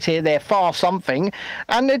applies here. They're far something,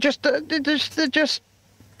 and they're just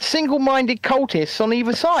single-minded cultists on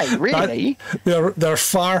either side. Really, they're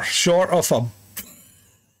far short of them.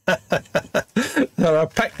 They're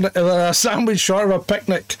a sandwich short of a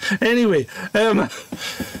picnic. Anyway,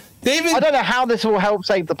 David, I don't know how this will help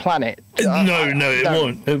save the planet. No, it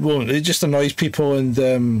won't. It won't. It just annoys people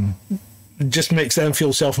and just makes them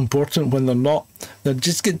feel self-important when they're not. They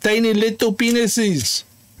just get tiny little penises.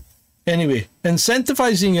 Anyway,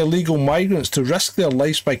 incentivizing illegal migrants to risk their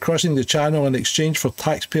lives by crossing the channel in exchange for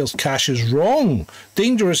taxpayers' cash is wrong,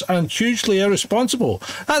 dangerous and hugely irresponsible.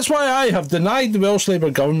 That's why I have denied the Welsh Labour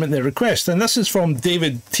government their request. And this is from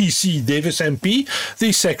David T.C. Davis MP,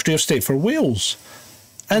 the Secretary of State for Wales.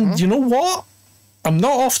 And you know what? I'm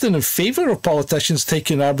not often in favour of politicians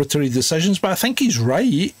taking arbitrary decisions, but I think he's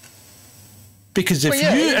right. Because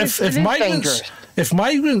if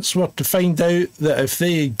migrants were to find out that if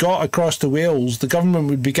they got across to Wales, the government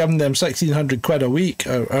would be giving them £1,600 a week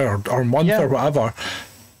or month or whatever,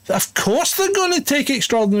 of course they're going to take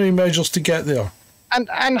extraordinary measures to get there.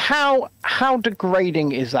 And how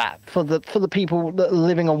degrading is that for the people that are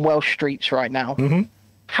living on Welsh streets right now? Mm-hmm.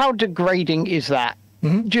 How degrading is that?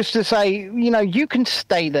 Mm-hmm. Just to say, you can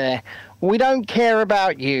stay there. We don't care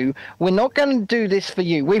about you. We're not going to do this for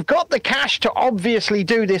you. We've got the cash to obviously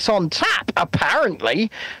do this on tap,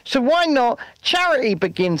 apparently. So why not? Charity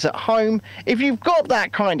begins at home. If you've got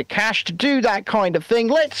that kind of cash to do that kind of thing,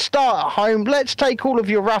 let's start at home. Let's take all of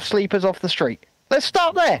your rough sleepers off the street. Let's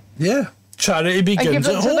start there. Yeah. Charity begins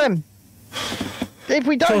at home. Them. If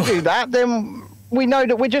we don't do that, then we know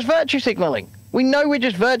that we're just virtue signalling. We know we're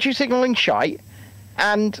just virtue signalling shite.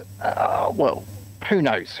 And, well, who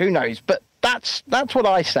knows? But that's what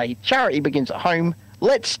I say. Charity begins at home.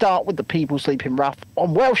 Let's start with the people sleeping rough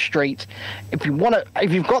on Welsh streets. If you've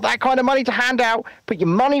got that kind of money to hand out, put your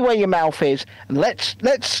money where your mouth is, and let's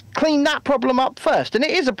clean that problem up first. And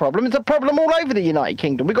it is a problem. It's a problem all over the United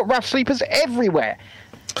Kingdom. We've got rough sleepers everywhere.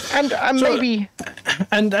 And maybe...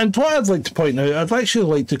 And what I'd like to point out, I'd actually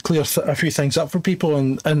like to clear a few things up for people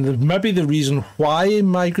and maybe the reason why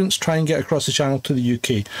migrants try and get across the channel to the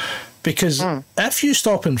UK. Because if you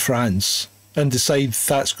stop in France and decide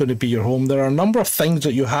that's going to be your home, there are a number of things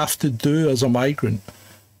that you have to do as a migrant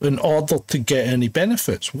in order to get any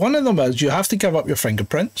benefits. One of them is you have to give up your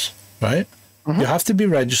fingerprints, right? Mm-hmm. You have to be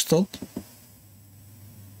registered.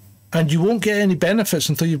 And you won't get any benefits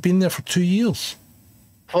until you've been there for 2 years.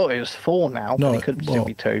 I thought it was 4 now, but it could still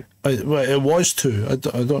be 2. It was 2.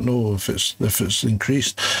 I don't know if it's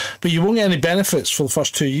increased. But you won't get any benefits for the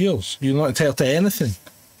first 2 years. You're not entitled to anything,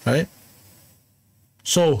 right?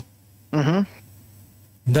 So, now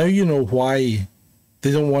you know why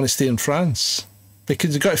they don't want to stay in France.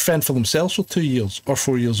 Because they've got to fend for themselves for 2 years or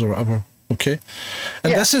 4 years or whatever, okay?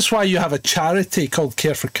 And this is why you have a charity called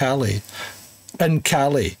Care for Calais in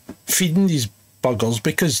Calais feeding these buggers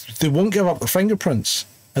because they won't give up their fingerprints.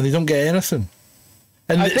 And they don't get anything.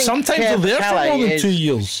 And sometimes they're there for more than 2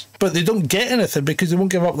 years, but they don't get anything because they won't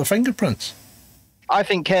give up their fingerprints. I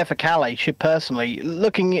think Care for Calais should personally,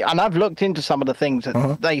 and I've looked into some of the things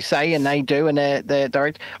that they say and they do, and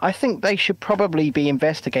they're I think they should probably be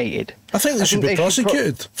investigated. I think they should be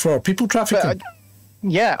prosecuted for people trafficking.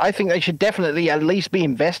 Yeah, I think they should definitely at least be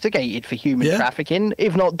investigated for human trafficking.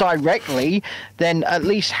 If not directly, then at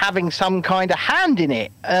least having some kind of hand in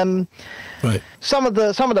it. Right. Some of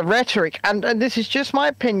the rhetoric, and this is just my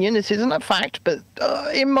opinion, this isn't a fact, but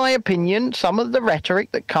in my opinion, some of the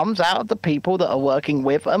rhetoric that comes out of the people that are working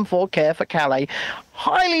with and for Care for Calais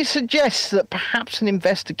highly suggests that perhaps an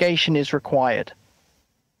investigation is required.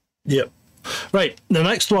 Yep. Right. The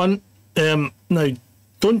next one. Now,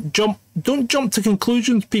 don't jump to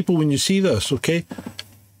conclusions, people, when you see this. Okay.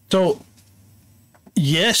 So,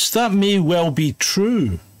 yes, that may well be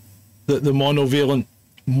true that the monovalent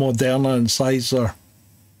Moderna and Pfizer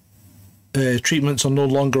treatments are no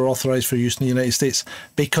longer authorised for use in the United States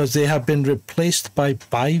because they have been replaced by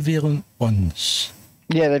bivalent ones.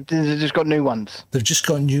 Yeah, they've just got new ones. They've just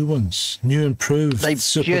got new ones, new improved, They've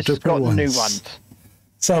super just duper got ones. new ones.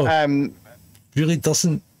 So really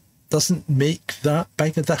doesn't make that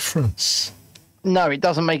big a difference. No, it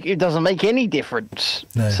doesn't make any difference.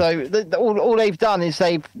 No. So all they've done is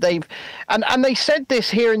they've and they said this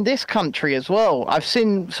here in this country as well. I've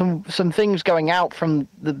seen some things going out from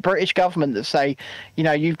the British government that say,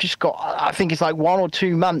 you've just got, I think it's like 1 or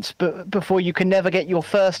 2 months, but before you can never get your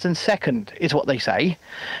first and second, is what they say.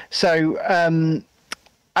 So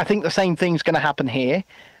I think the same thing's going to happen here,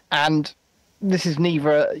 and this is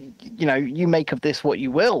neither, you make of this what you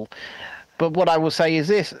will. But what I will say is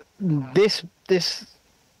this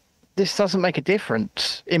doesn't make a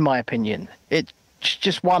difference, in my opinion. It's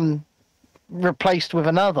just one replaced with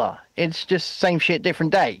another. It's just same shit,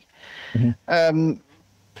 different day. Mm-hmm.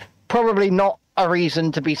 Probably not a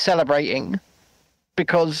reason to be celebrating,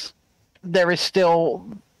 because there is still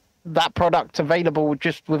that product available,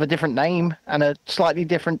 just with a different name and a slightly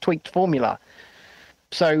different tweaked formula.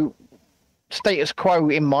 So status quo,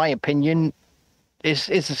 in my opinion, is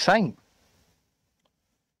the same.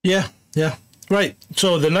 Yeah. Right.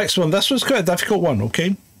 So the next one, this was quite a difficult one,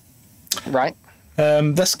 okay? Right.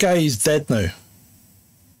 This guy is dead now.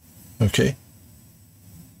 Okay.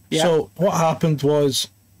 Yeah. So what happened was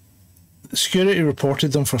security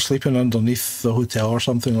reported him for sleeping underneath the hotel or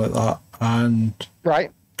something like that, and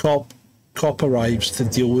right. Cop arrives to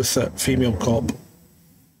deal with it, female cop.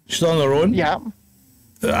 She's on her own. Yeah.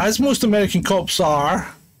 As most American cops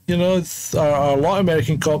are, a lot of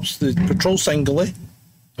American cops, they patrol singly.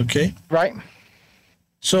 Okay. Right.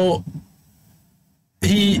 So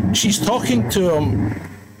she's talking to him.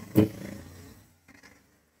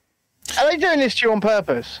 Are they doing this to you on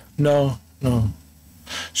purpose? No.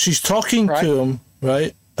 She's talking to him,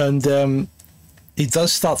 right? And he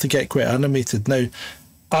does start to get quite animated. Now,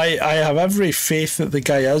 I have every faith that the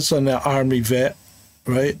guy is an army vet,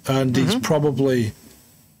 right? And he's probably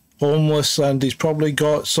homeless, and he's probably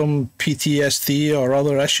got some PTSD or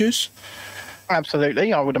other issues.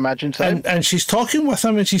 Absolutely, I would imagine so. And she's talking with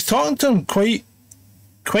him, and she's talking to him quite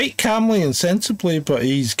calmly and sensibly, but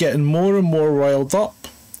he's getting more and more riled up,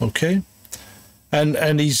 okay?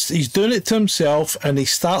 And he's doing it to himself, and he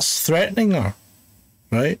starts threatening her,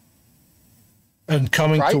 right? And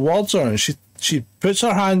coming towards her, and she puts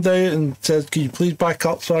her hand out and says, "Can you please back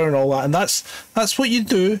up, sir?" and all that. And that's what you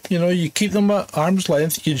do. You keep them at arm's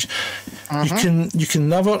length. You can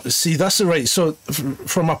never see. That's right. So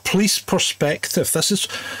from a police perspective, this is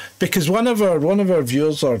because one of our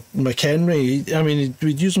viewers, or McHenry, I mean,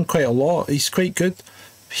 we'd use him quite a lot. He's quite good.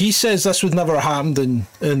 He says this would never happened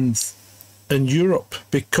in Europe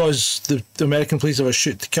because the American police have a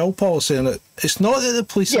shoot-to-kill policy, and it's not that the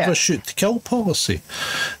police have a shoot-to-kill policy.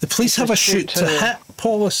 The police have a shoot-to-hit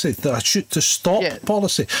policy, a shoot-to-stop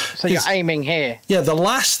policy. So you're aiming here. Yeah, the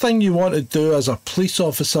last thing you want to do as a police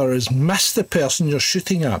officer is miss the person you're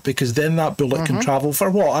shooting at, because then that bullet can travel for,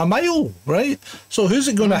 what, a mile, right? So who's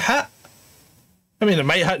it going to hit? I mean, it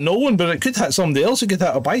might hit no one, but it could hit somebody else. It could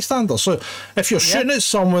hit a bystander. So if you're shooting at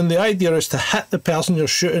someone, the idea is to hit the person you're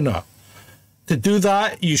shooting at. To do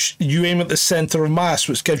that, you aim at the centre of mass,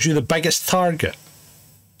 which gives you the biggest target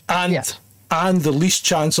and the least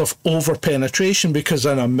chance of over-penetration, because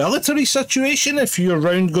in a military situation, if your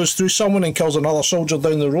round goes through someone and kills another soldier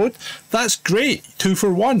down the road, that's great. 2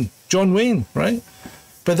 for 1. John Wayne, right?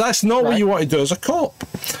 But that's not what you want to do as a cop.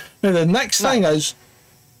 Now, the next thing is,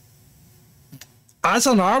 as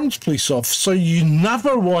an armed police officer, you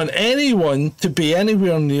never want anyone to be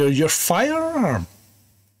anywhere near your firearm.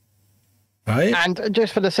 Right. And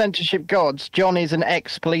just for the censorship gods, John is an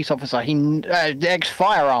ex-police officer. He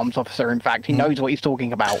ex-firearms officer, in fact. He knows what he's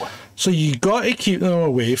talking about. So you got to keep them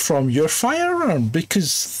away from your firearm,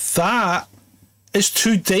 because that is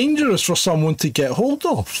too dangerous for someone to get hold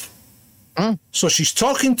of. So she's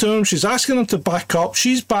talking to him. She's asking him to back up.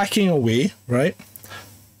 She's backing away, right?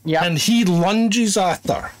 Yeah. And he lunges at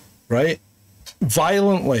her, right?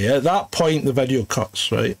 Violently. At that point, the video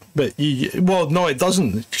cuts, right? But no, it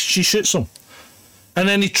doesn't. She shoots him, and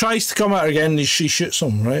then he tries to come at her again, and she shoots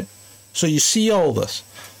him, right? So you see all this.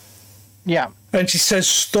 Yeah. And she says,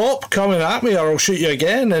 "Stop coming at me, or I'll shoot you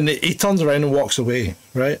again." And he turns around and walks away,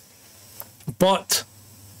 right? But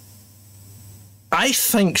I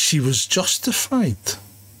think she was justified,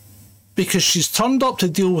 because she's turned up to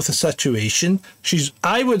deal with the situation.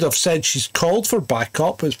 I would have said she's called for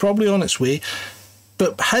backup. It's probably on its way.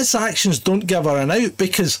 But his actions don't give her an out,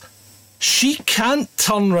 because she can't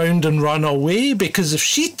turn round and run away, because if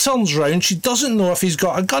she turns round, she doesn't know if he's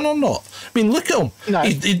got a gun or not. I mean, look at him. No.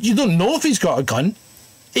 You don't know if he's got a gun.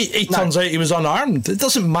 He turns out he was unarmed. It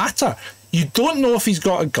doesn't matter. You don't know if he's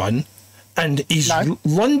got a gun, and he's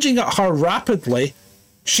lunging at her rapidly.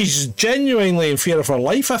 She's genuinely in fear of her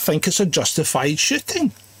life. I think it's a justified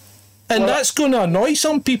shooting. And that's going to annoy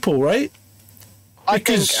some people, right?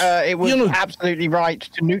 Because, I think it was absolutely right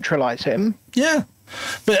to neutralise him. Yeah.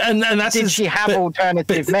 But and that's Did she have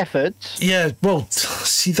alternative methods? Yeah, well,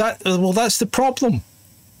 see that. Well, that's the problem.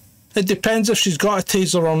 It depends if she's got a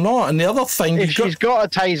taser or not. And the other thing, if she's got a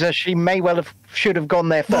taser, she may well should have gone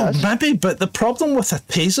there first. Well, maybe, but the problem with a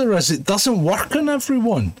taser is it doesn't work on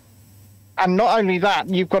everyone. And not only that,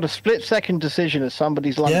 you've got a split-second decision as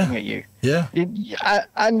somebody's lunging at you. Yeah.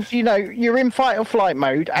 And, you know, you're in fight or flight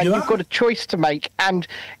mode, and you've got a choice to make, and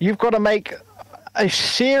you've got to make a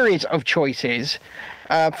series of choices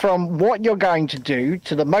from what you're going to do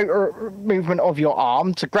to the motor movement of your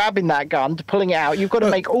arm to grabbing that gun to pulling it out. You've got to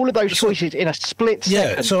make all of those choices in a split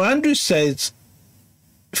second. Yeah, so Andrew says,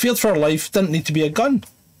 feared for her life, didn't need to be a gun.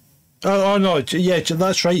 Oh no! Yeah,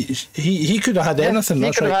 that's right. He could have had anything.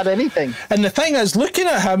 He could have had anything. And the thing is, looking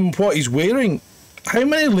at him, what he's wearing, how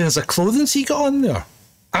many layers of clothing's he got on there?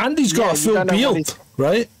 And he's got a full beard,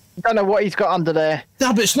 right? You don't know what he's got under there.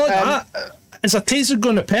 No, but it's not that. Is a taser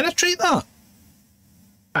going to penetrate that?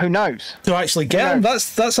 Who knows? To actually get him,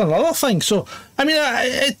 that's another thing. So, I mean,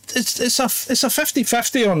 it's a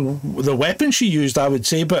 50-50 on the weapon she used, I would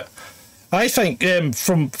say. But I think,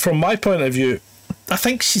 from my point of view, I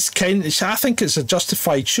think I think it's a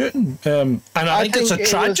justified shooting, and I think it's a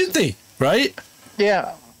tragedy, right?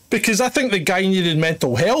 Yeah. Because I think the guy needed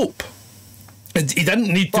mental help. He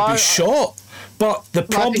didn't need to be shot. But the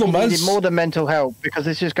problem is... He needed more than mental help, because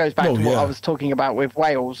this just goes back to what I was talking about with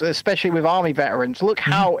Wales, especially with Army veterans. Look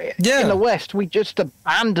how, in the West, we just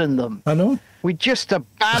abandon them. I know. We just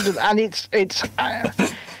abandon... and it's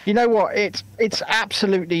you know what? It's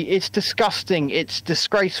absolutely... It's disgusting. It's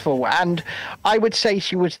disgraceful. And I would say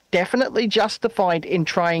she was definitely justified in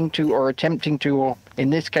trying to, or attempting to, or in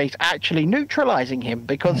this case, actually neutralising him,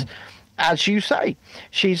 because, as you say,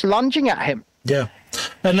 she's lunging at him. Yeah.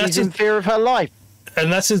 And she's in fear of her life.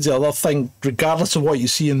 And this is the other thing, regardless of what you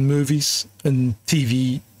see in movies and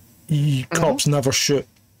TV, cops never shoot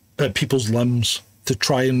at people's limbs to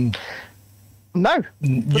try and... No.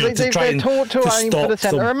 They're taught to aim for the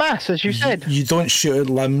centre of mass, as you said. You don't shoot at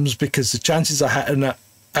limbs because the chances of hitting it,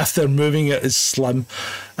 if they're moving it, is slim.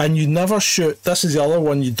 And you never shoot... This is the other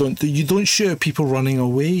one you don't do. You don't shoot at people running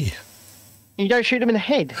away. You don't shoot them in the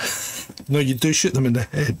head? No, you do shoot them in the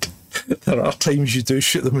head. There are times you do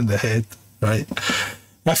shoot them in the head, right?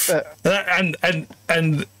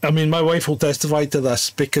 And I mean, my wife will testify to this,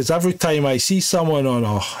 because every time I see someone in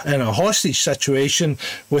a hostage situation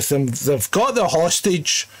with them, they've got the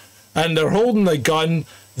hostage and they're holding the gun,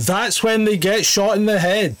 that's when they get shot in the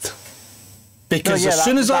head. Because as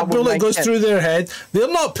soon as that bullet goes through their head, they're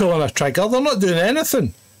not pulling a trigger, they're not doing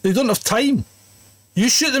anything. They don't have time. You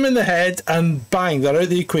shoot them in the head and bang, they're out of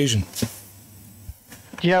the equation.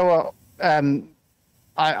 You know what?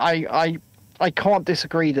 I can't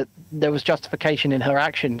disagree that there was justification in her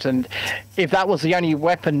actions, and if that was the only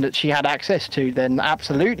weapon that she had access to, then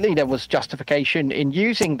absolutely there was justification in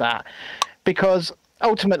using that, because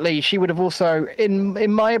ultimately she would have also,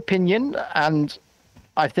 in my opinion, and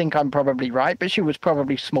I think I'm probably right, but she was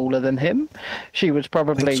probably smaller than him. She was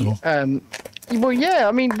probably well, yeah.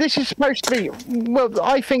 I mean, this is supposed to be. Well,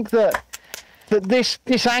 I think that this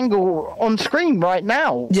angle on screen right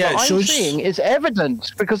now that I'm seeing is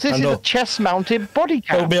evidence, because this is a chest-mounted body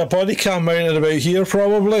cam. There'll be a body cam mounted about here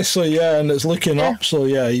probably, so and it's looking up, so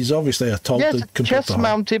he's obviously a tall dude. Yes,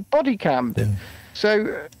 chest-mounted body cam. Yeah.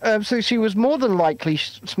 So she was more than likely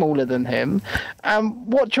smaller than him.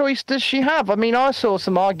 What choice does she have? I mean, I saw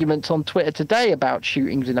some arguments on Twitter today about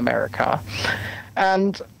shootings in America,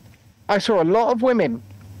 and I saw a lot of women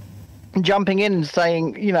jumping in and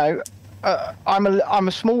saying, you know, I'm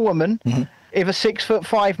a small woman. Mm-hmm. If a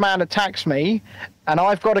 6'5" man attacks me and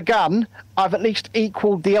I've got a gun, I've at least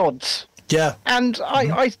equaled the odds. Yeah. And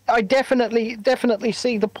I definitely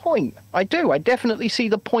see the point. I do. I definitely see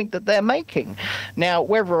the point that they're making. Now,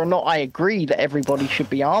 whether or not I agree that everybody should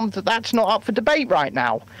be armed, that's not up for debate right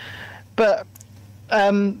now. But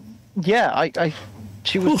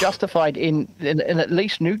she was justified in at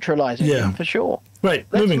least neutralising him for sure. Right,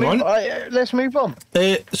 moving on. Let's move on.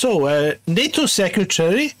 So, NATO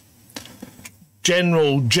Secretary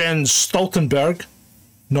General Jens Stoltenberg,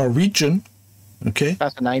 Norwegian, okay?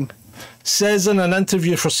 That's the name. Says in an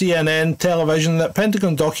interview for CNN television that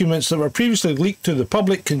Pentagon documents that were previously leaked to the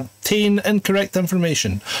public contain incorrect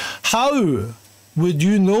information. How would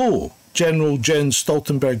you know, General Jens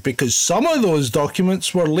Stoltenberg? Because some of those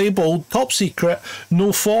documents were labelled top secret,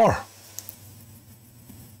 no for.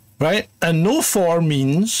 right? And no for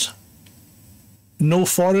means no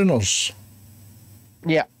foreigners.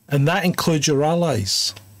 Yeah. And that includes your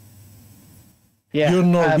allies. Yeah. You're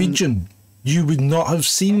Norwegian. You would not have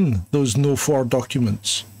seen those no for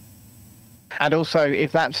documents. And also,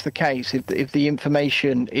 if that's the case, if the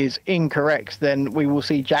information is incorrect, then we will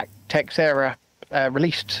see Jack Teixeira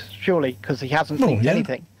released, surely, because he hasn't seen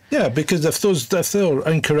anything. Yeah, because if they're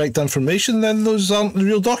incorrect information, then those aren't the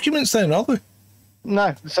real documents then, are they?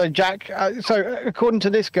 No. So Jack, so according to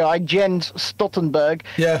this guy, Jens Stoltenberg,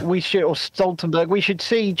 we should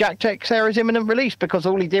see Jack Teixeira's imminent release, because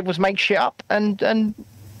all he did was make shit up and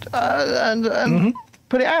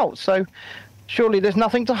put it out. So surely there's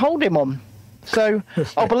nothing to hold him on. So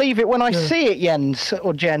I'll believe it when I see it, Jens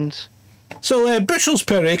or Jens. So bushels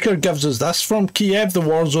per acre gives us this from Kiev, the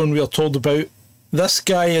war zone we are told about. This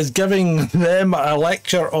guy is giving them a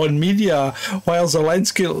lecture on media while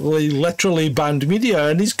Zelensky literally banned media.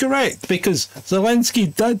 And he's correct, because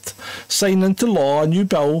Zelensky did sign into law a new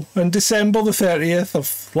bill on December the 30th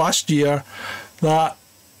of last year that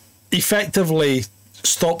effectively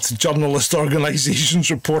stopped journalist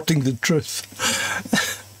organisations reporting the truth.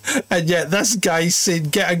 And yet this guy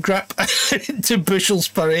said, get a grip to bushels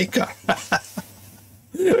per acre.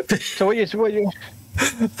 So what you're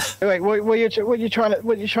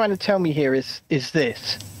trying to tell me here is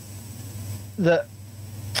this: that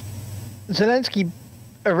Zelensky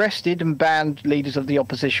arrested and banned leaders of the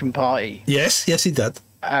opposition party. Yes, he did.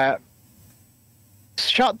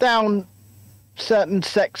 Shut down certain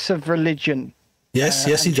sects of religion. Yes,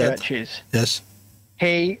 he churches. did. Yes.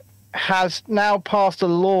 He has now passed a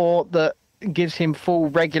law that gives him full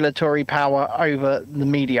regulatory power over the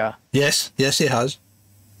media. Yes, he has.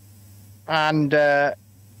 And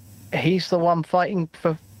he's the one fighting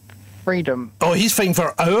for freedom. Oh, he's fighting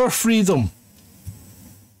for our freedom.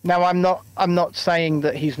 Now, I'm not saying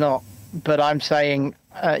that he's not, but I'm saying,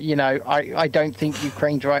 I don't think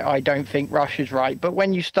Ukraine's right. I don't think Russia's right. But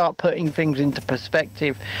when you start putting things into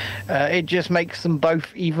perspective, it just makes them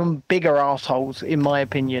both even bigger assholes, in my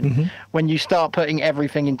opinion. Mm-hmm. When you start putting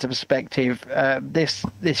everything into perspective, this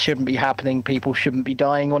shouldn't be happening. People shouldn't be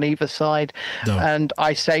dying on either side. No. And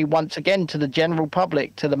I say once again to the general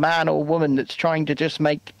public, to the man or woman that's trying to just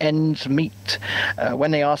make ends meet,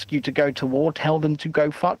 when they ask you to go to war, tell them to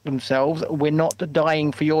go fuck themselves. We're not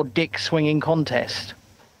dying for your dick swinging contest.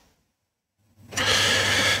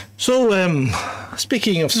 So,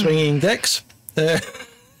 speaking of swinging dicks,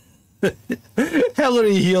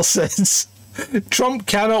 Hillary here says Trump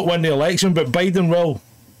cannot win the election, but Biden will.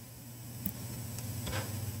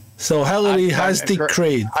 So Hillary has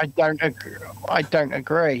decreed. I don't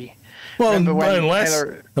agree. Well,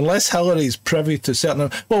 unless Hillary's privy to certain.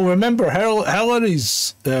 Well, remember, Hillary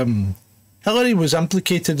was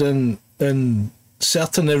implicated in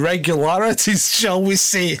certain irregularities, shall we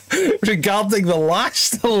say, regarding the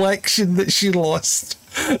last election that she lost.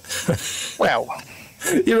 Well,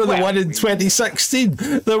 the one in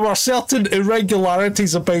 2016. There were certain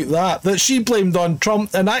irregularities about that she blamed on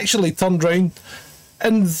Trump, and actually turned round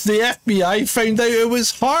and the FBI found out it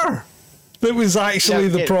was her that was actually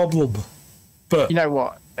the problem. But you know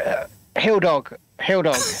what? Hill dog,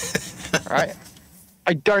 right?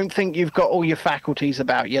 I don't think you've got all your faculties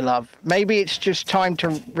about you, love. Maybe it's just time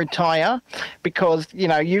to retire, because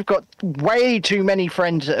you've got way too many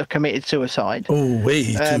friends that have committed suicide. Oh,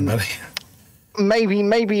 way too many.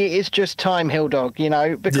 Maybe it's just time, Hill dog.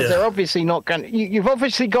 Because they're obviously not going. You've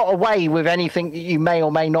obviously got away with anything that you may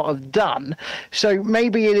or may not have done. So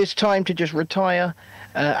maybe it is time to just retire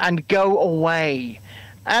and go away.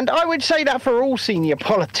 And I would say that for all senior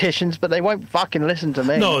politicians, but they won't fucking listen to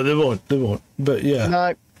me. No, they won't. But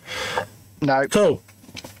yeah. No. So,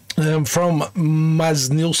 from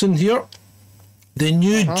Maz Nielsen here, the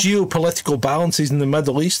new geopolitical balances in the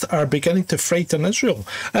Middle East are beginning to frighten Israel.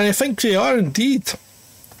 And I think they are indeed.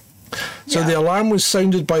 So the alarm was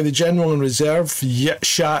sounded by the General in Reserve,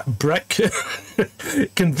 Yitzhak Brick,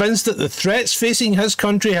 convinced that the threats facing his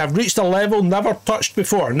country have reached a level never touched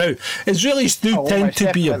before. Now, Israelis do tend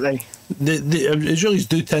to be Israelis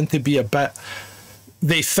do tend to be a bit.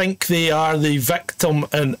 They think they are the victim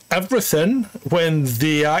in everything when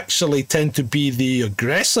they actually tend to be the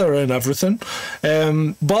aggressor in everything.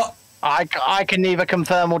 But I can neither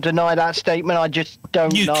confirm or deny that statement. I just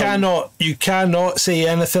don't know. You cannot say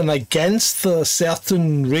anything against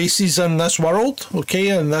certain races in this world, okay?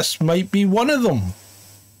 And this might be one of them.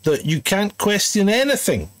 That you can't question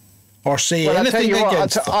anything or say anything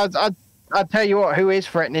against. I'll tell you what, who is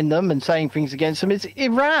threatening them and saying things against them is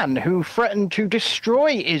Iran, who threatened to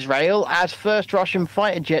destroy Israel as first Russian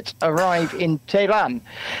fighter jets arrive in Tehran.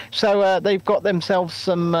 So they've got themselves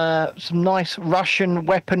some nice Russian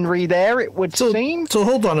weaponry there, it would seem. So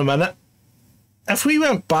hold on a minute. If we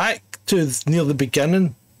went back to near the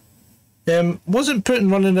beginning, wasn't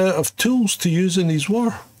Putin running out of tools to use in his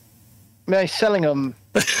war? Yeah, he's selling them.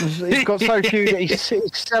 He's got so few that he's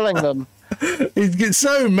selling them. He's got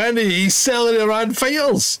so many, he's selling Iran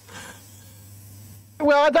fighters.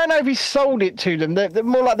 Well, I don't know if he sold it to them. They're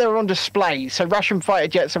more like they're on display. So Russian fighter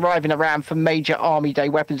jets arrive in Iran for major Army Day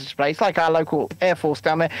weapons displays, like our local Air Force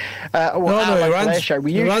down there.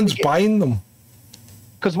 Iran's buying them.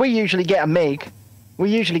 Because we usually get a MiG.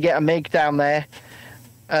 We usually get a MiG down there,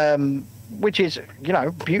 which is,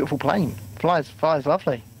 beautiful plane. Flies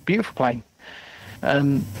lovely. Beautiful plane.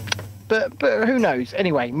 But who knows?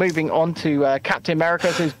 Anyway, moving on to Captain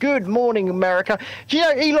America says, "Good morning, America." Do you know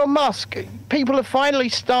Elon Musk? People have finally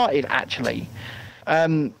started actually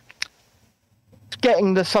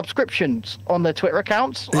getting the subscriptions on their Twitter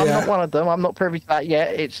accounts. I'm not one of them. I'm not privy to that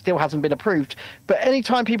yet. It still hasn't been approved. But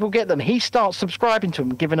anytime people get them, he starts subscribing to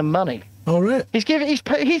them, giving them money. All right. He's paying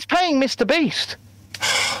Mr. Beast.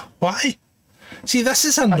 Why? See, this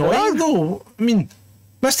is annoying though. I mean,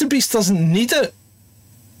 Mr. Beast doesn't need it.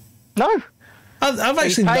 No, I've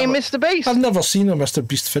actually paying Mr. Beast. I've never seen a Mr.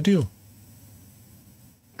 Beast video.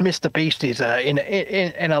 Mr. Beast is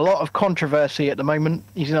in a lot of controversy at the moment.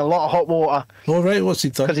 He's in a lot of hot water. All right, what's he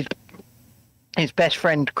done? Because his best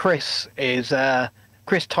friend Chris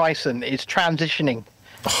Tyson is transitioning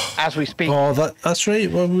as we speak. Oh, that's right.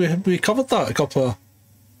 Well, we covered that a couple of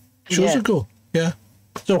shows ago. Yeah.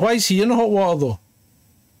 So why is he in hot water though?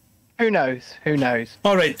 Who knows?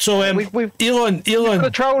 All right, so Elon. We've got a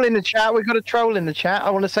troll in the chat. I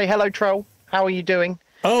want to say hello, troll. How are you doing?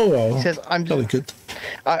 Oh, well, he says, "I'm really good."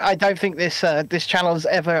 I don't think this channel has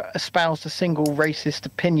ever espoused a single racist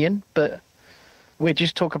opinion, but we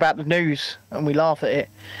just talk about the news and we laugh at it.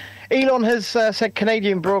 Elon has said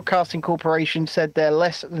Canadian Broadcasting Corporation said they're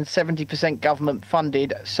less than 70% government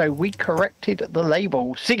funded, so we corrected the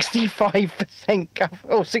label. 65%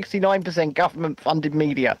 or 69% government funded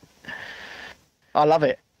media. I love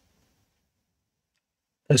it.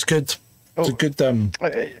 It's good. It's a good.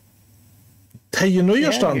 Hey,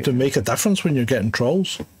 you're starting to make a difference when you're getting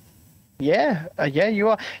trolls. Yeah, you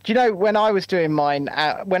are. Do you know when I was doing mine?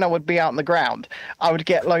 When I would be out on the ground, I would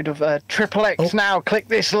get a load of XXX now. Click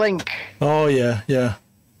this link. Oh yeah.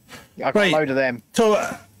 I got a load of them. So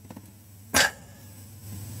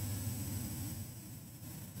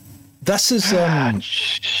this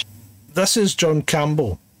is John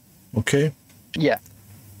Campbell, okay? Yeah.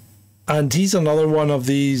 And he's another one of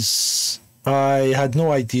these. I had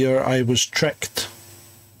no idea I was tricked.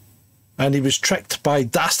 And he was tricked by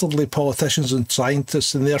dastardly politicians and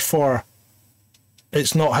scientists, and therefore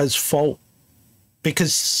it's not his fault.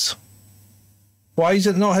 Because why is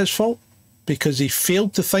it not his fault? Because he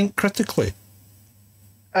failed to think critically.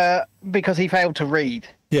 Because he failed to read.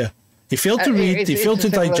 Yeah. He failed to read, he failed to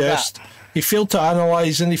digest, he failed to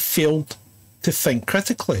analyse, and he failed to think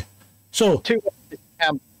critically. So,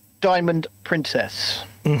 Diamond Princess.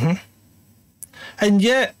 Mm-hmm. And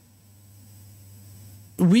yet,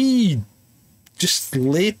 we just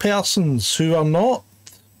laypersons who are not,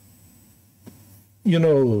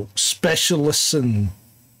 specialists in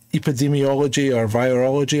epidemiology or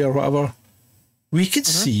virology or whatever, we could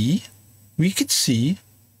see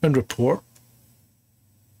and report.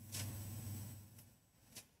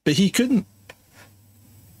 But he couldn't.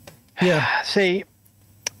 Yeah. See,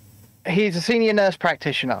 he's a senior nurse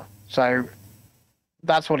practitioner, so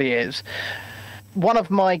that's what he is. One of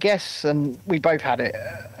my guests, and we both had it,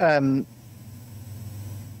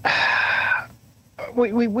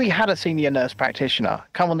 we had a senior nurse practitioner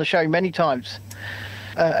come on the show many times.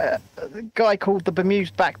 A guy called the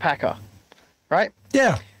Bemused Backpacker, right?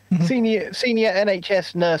 Yeah. Mm-hmm. Senior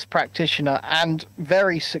NHS nurse practitioner and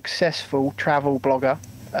very successful travel blogger.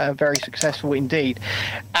 Very successful indeed.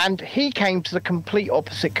 And he came to the complete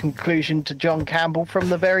opposite conclusion to John Campbell from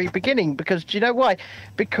the very beginning. Because do you know why?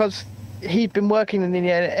 Because he'd been working in the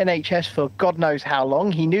NHS for God knows how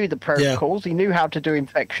long. He knew the protocols. He knew how to do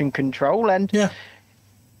infection control. And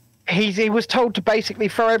he was told to basically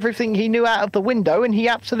throw everything he knew out of the window, and he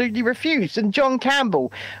absolutely refused. And John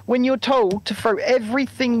Campbell, when you're told to throw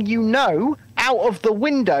everything you know out of the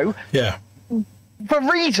window... Yeah. For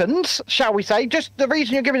reasons, shall we say, just the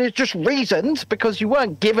reason you're giving is just reasons, because you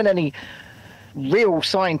weren't given any real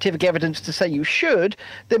scientific evidence to say you should,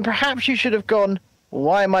 then perhaps you should have gone,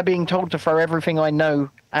 Why am I being told to throw everything I know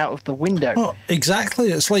out of the window? Oh,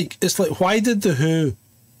 exactly. It's like why did the Who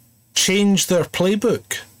change their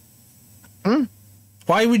playbook?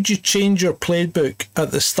 Why would you change your playbook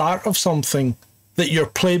at the start of something that your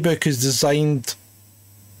playbook is designed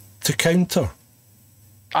to counter?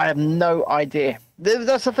 I have no idea.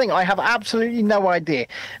 That's the thing. I have absolutely no idea.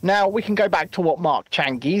 Now, we can go back to what Mark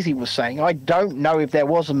Changizi was saying. I don't know if there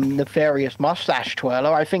was a nefarious mustache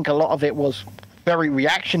twirler. I think a lot of it was very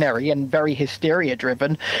reactionary and very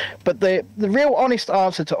hysteria-driven. But the real honest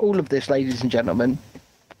answer to all of this, ladies and gentlemen,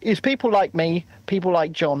 is people like me, people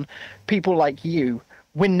like John, people like you,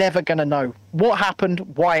 we're never going to know what happened,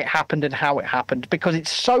 why it happened, and how it happened, because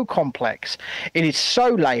it's so complex, it is so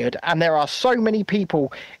layered, and there are so many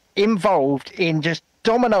people involved in just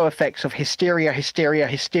domino effects of hysteria.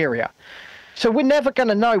 So we're never going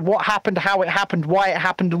to know what happened, how it happened, why it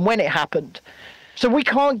happened, and when it happened. So we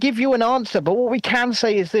can't give you an answer, but what we can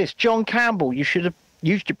say is this: John Campbell, you should have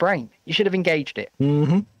used your brain. You should have engaged it.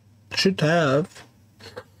 Should have.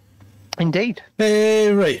 Indeed.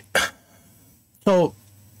 Right. So,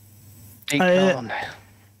 Sadiq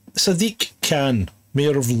Sadiq Khan,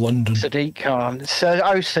 Mayor of London. Sadiq Khan.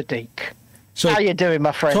 Sadiq. So, how you doing,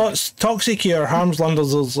 my friend? Toxic air harms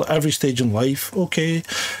Londoners at every stage in life. Okay.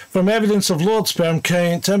 From evidence of lowered sperm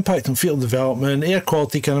count, impact on fetal development, air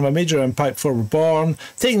quality can have a major impact before we're born.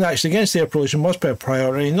 Taking action against air pollution must be a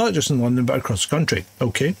priority, not just in London, but across the country.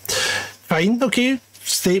 Okay. Fine. Okay.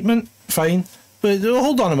 Statement. Fine. But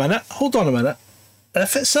hold on a minute.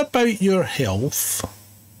 If it's about your health,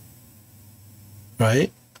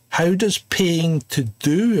 right, how does paying to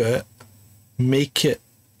do it make it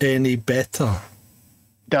any better?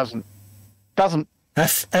 Doesn't.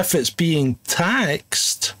 If it's being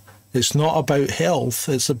taxed, it's not about health,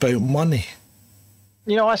 it's about money.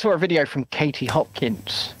 You know, I saw a video from Katie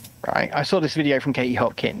Hopkins, right? I saw this video from Katie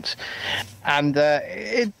Hopkins, and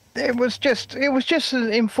it was just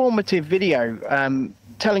an informative video,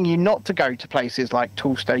 telling you not to go to places like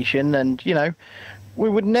Toolstation, and you know, we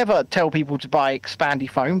would never tell people to buy Expandy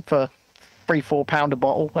foam for £3-4 a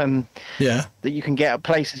bottle, and that you can get at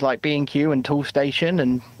places like B&Q and Toolstation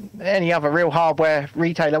and any other real hardware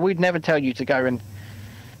retailer. We'd never tell you to go and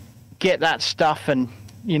get that stuff, and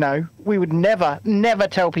you know, we would never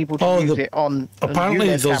tell people to use it on apparently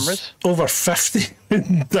ULEZ there's cameras. over 50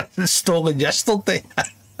 that was stolen yesterday.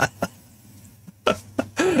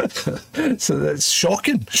 So that's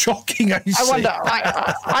shocking.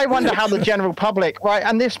 I wonder how the general public, right?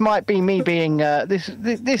 And this might be me being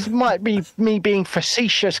this might be me being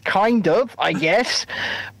facetious, kind of, I guess.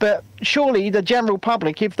 But surely the general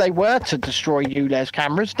public, if they were to destroy ULEZ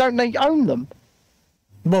cameras, don't they own them?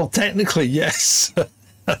 Well, technically, yes.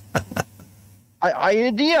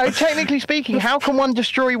 Technically speaking, how can one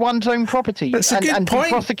destroy one's own property and be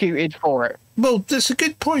prosecuted for it? Well, that's a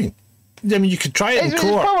good point. I mean, you could try it in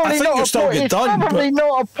court. I think you'll still get done. It's probably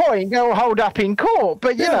not a point they'll hold up in court,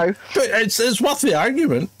 but you know. But it's worth the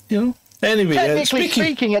argument, you know. Anyway, technically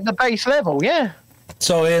speaking, at the base level, yeah.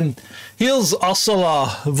 So here's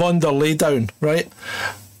Ursula von der Leyen, right?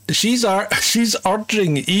 She's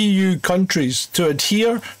urging EU countries to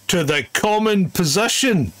adhere to the common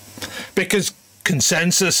position, because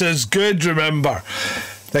consensus is good, remember.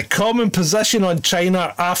 The common position on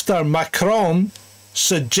China after Macron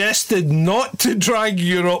suggested not to drag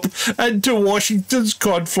Europe into Washington's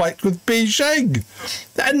conflict with Beijing.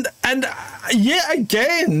 And yet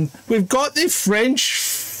again, we've got the French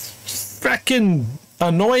frickin'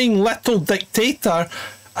 annoying little dictator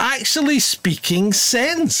actually speaking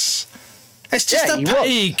sense. It's just a pity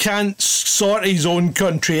he can't sort his own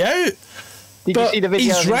country out. Did you see the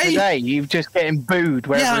video of him today? You've just getting booed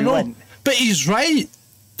wherever he went. But he's right.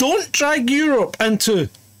 Don't drag Europe into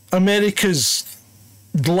America's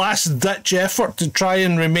last-ditch effort to try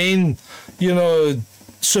and remain, you know,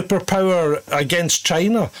 superpower against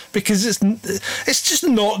China, because it's just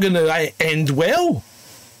not going to end well.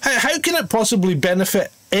 How can it possibly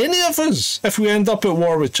benefit any of us if we end up at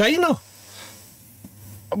war with China?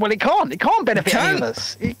 Well, it can't. It can't benefit any of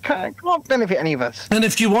us. It can't benefit any of us. And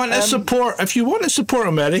if you want to support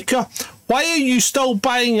America, why are you still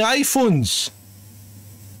buying iPhones?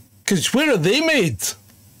 Because where are they made?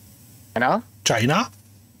 China.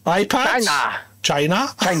 iPads? China.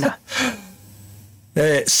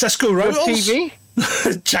 Cisco routers? Your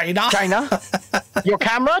TV? China. Your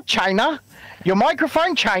camera? China. Your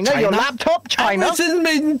microphone? China. Your laptop? China. Everything's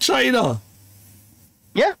made in China.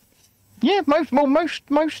 Yeah. Yeah,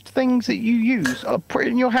 most things that you use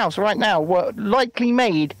in your house right now were likely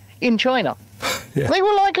made in China. Yeah. They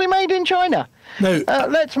were likely made in China. Now,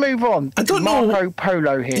 let's move on. I don't Marco know.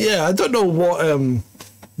 Polo here. Yeah, I don't know what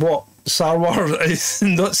Sarwar is,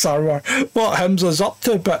 not Sarwar, what Hamza's up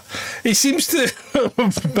to, but he seems to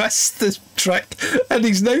have missed the trick, and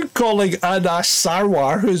he's now calling Anash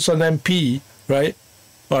Sarwar, who's an MP, right,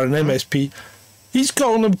 or an MSP. He's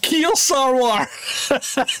calling him Keir Sarwar.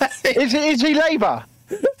 Is he Labour?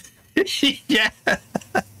 Yeah.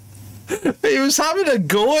 He was having a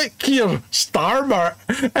go at Keir Starmer,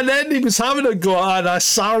 and then he was having a go at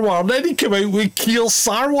Anash Sarwar, and then he came out with Keir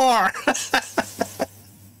Sarwar.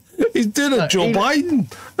 He's doing a Joe Biden.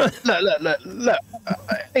 Look.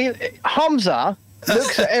 Hamza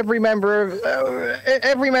looks at every member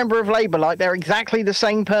of Labour like they're exactly the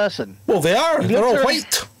same person. Well, they are. They're all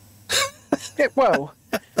white. Yeah, well,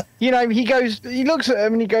 he looks at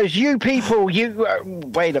them and he goes, "You people, you."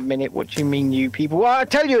 Wait a minute, what do you mean, you people? Well, I'll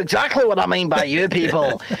tell you exactly what I mean by you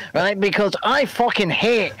people, right? Because I fucking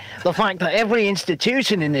hate the fact that every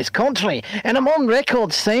institution in this country, and I'm on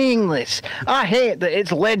record saying this, I hate that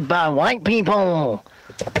it's led by white people.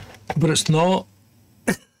 But it's not.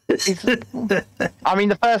 I mean,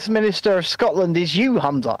 the First Minister of Scotland is you,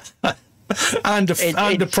 Hamza. And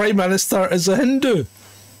the Prime Minister is a Hindu.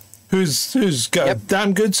 Who's got a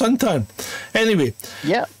damn good suntan. Anyway,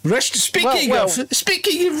 yeah. Speaking of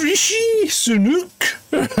Rishi Sunak,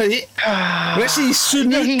 right? Rishi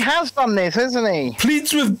Sunak. Yeah, he has done this, hasn't he?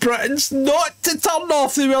 Pleads with Britons not to turn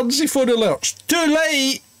off the emergency phone alerts. Too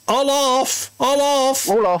late. All off.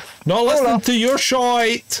 Not listening to your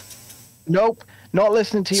shite. Nope. Not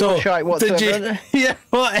listening to your shite whatsoever.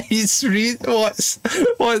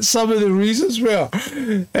 What's some of the reasons were?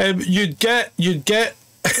 You'd get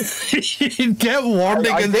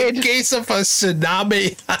warning in the case of a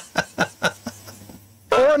tsunami.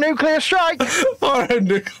 Or a nuclear strike. Or a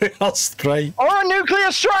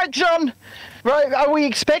nuclear strike, John. Right, are we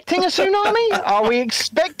expecting a tsunami? Are we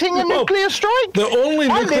expecting a nuclear strike? I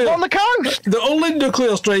live on the coast. The only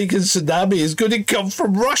nuclear strike and tsunami is going to come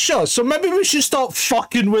from Russia, so maybe we should stop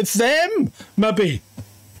fucking with them. Maybe.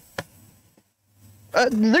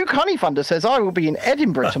 Luke Honeyfunder says, I will be in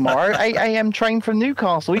Edinburgh tomorrow, 8 a.m. train from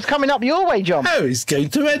Newcastle. He's coming up your way, John. Oh, he's going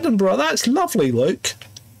to Edinburgh. That's lovely, Luke.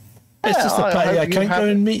 It's just a pity I can't go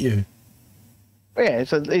and meet you. Yeah,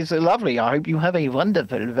 it's lovely. I hope you have a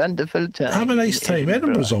wonderful time. Have a nice time.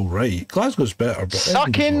 Edinburgh's all right. Glasgow's better, but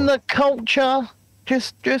suck in the culture.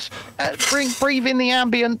 Just breathe in the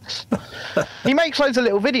ambience. He makes loads of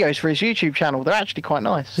little videos for his YouTube channel. They're actually quite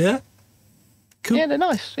nice. Yeah. Cool. Yeah, they're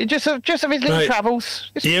nice. It just of his little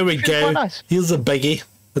travels. Here we go. Nice. Here's a biggie.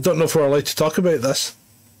 I don't know if we're allowed to talk about this.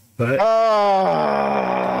 Right.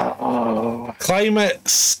 Climate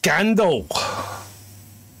scandal.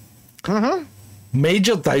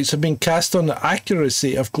 Major doubts have been cast on the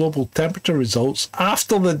accuracy of global temperature results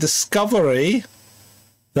after the discovery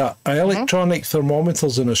that electronic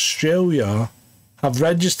thermometers in Australia have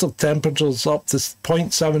registered temperatures up to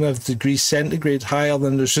 0.7 degrees centigrade higher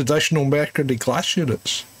than the traditional mercury glass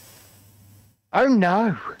units. Oh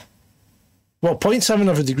no. Well, 0.7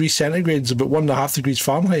 of a degree centigrade is about 1.5 degrees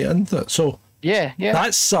Fahrenheit, isn't it? So yeah.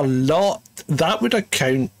 That's a lot. That would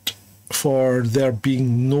account for there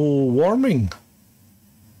being no warming.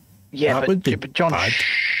 Yeah, that would be John, bad.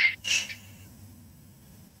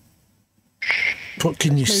 What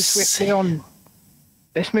can you say?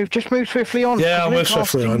 Let's move swiftly on. Yeah, I'll move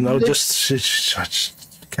swiftly on. I'll just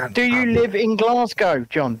can't. Do you live in Glasgow,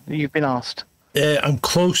 John? You've been asked. I'm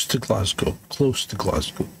close to Glasgow.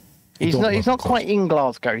 He's not quite in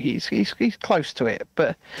Glasgow. He's close to it,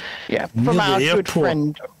 but yeah, from our good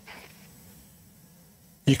friend.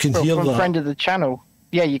 You can hear that. Friend of the channel.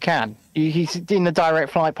 Yeah, you can. He's in the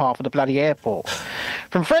direct flight path of the bloody airport.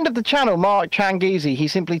 From friend of the channel, Mark Changizi, he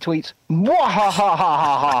simply tweets,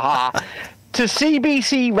 "Mwahahahahaha." To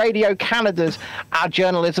CBC Radio Canada's, our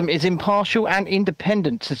journalism is impartial and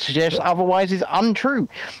independent. To suggest otherwise is untrue.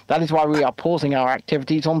 That is why we are pausing our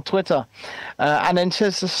activities on Twitter. And then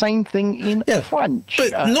says the same thing in French.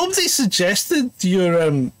 But nobody suggested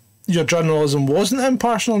your journalism wasn't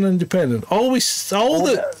impartial and independent. All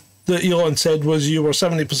that Elon said was you were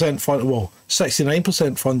 70% funded,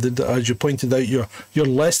 69% funded, as you pointed out, you're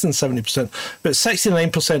less than 70%, but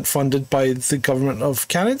 69% funded by the government of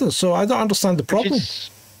Canada. So I don't understand the problem.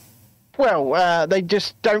 They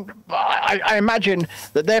just don't. I imagine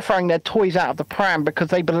that they're throwing their toys out of the pram because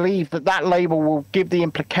they believe that label will give the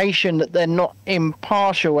implication that they're not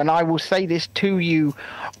impartial. And I will say this to you,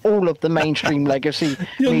 all of the mainstream legacy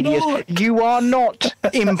media, you are not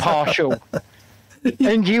impartial.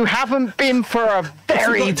 And you haven't been for a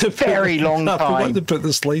very, very long time. I forgot to put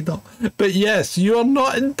the slide up. But yes, you are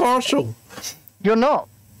not impartial. You're not.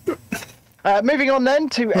 Moving on then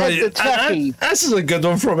to Ed the Techie. This is a good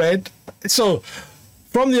one from Ed. So,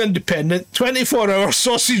 from the Independent, 24-hour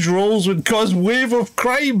sausage rolls would cause wave of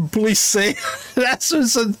crime, police say. This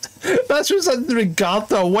was in regard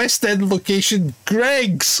to a West End location,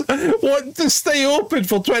 Greg's, wanting to stay open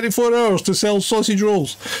for 24 hours to sell sausage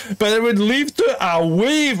rolls. But it would lead to a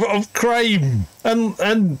wave of crime in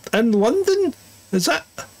London. Is that?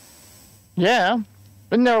 Yeah.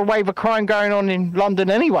 Isn't there a wave of crime going on in London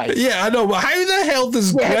anyway? Yeah, I know, but how the hell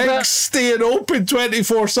does Greg's staying open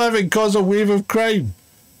 24/7 cause a wave of crime?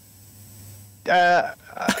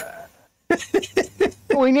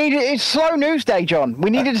 We needed it's slow news day, John. We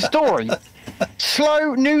needed a story.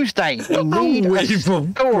 Slow news day. We need a wave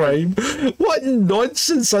of crime. What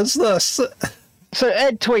nonsense is this? So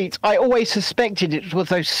Ed tweets, I always suspected it was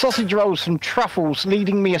those sausage rolls from Truffles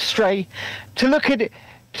leading me astray. To look at it,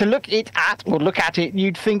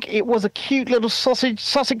 you'd think it was a cute little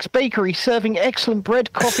Sussex bakery serving excellent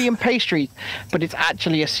bread, coffee and pastries, but it's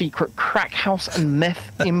actually a secret crack house and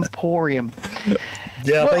meth emporium.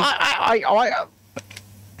 Yeah, well,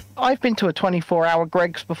 I've been to a 24-hour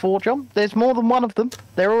Greg's before, John. There's more than one of them.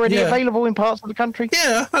 They're already available in parts of the country.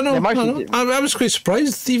 Yeah, I know. I was quite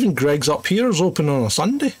surprised. Even Greg's up here is open on a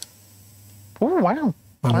Sunday. Oh, wow.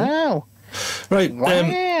 Wow. Right.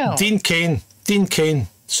 Wow. Dean Cain,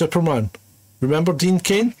 Superman. Remember Dean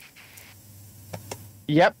Cain?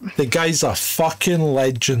 Yep. The guy's a fucking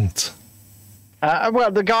legend.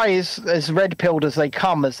 Well, the guy is as red-pilled as they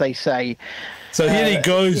come, as they say. So here he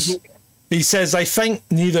goes. He says, I think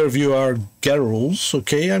neither of you are girls,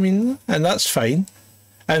 okay? I mean, and that's fine.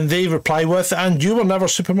 And they reply with, and you were never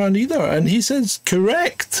Superman either. And he says,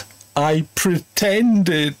 correct. I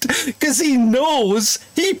pretended. Because he knows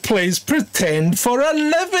he plays pretend for a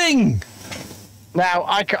living. Now,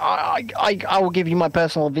 I will give you my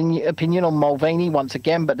personal opinion on Mulvaney once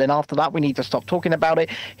again, but then after that, we need to stop talking about it.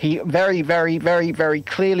 He very, very, very, very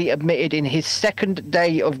clearly admitted in his second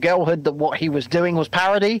day of girlhood that what he was doing was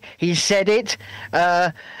parody. He said it.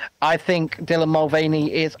 I think Dylan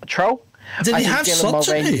Mulvaney is a troll. Did he have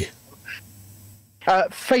surgery?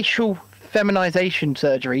 Facial feminization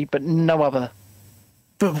surgery, but no other.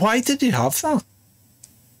 But why did he have that?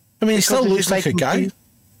 I mean, he still looks like a guy.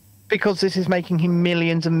 Because this is making him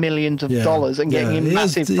millions and millions of dollars and getting him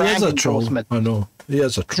massive brand endorsement. I know. He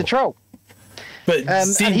is a troll. It's a troll.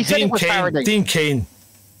 But Dean Cain.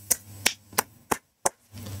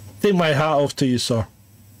 Take my hat off to you, sir.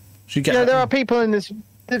 There are people in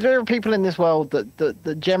this world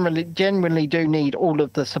that genuinely do need all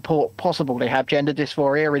of the support possible. They have gender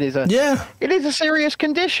dysphoria. It is a serious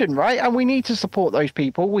condition, right? And we need to support those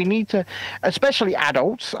people. We need to, especially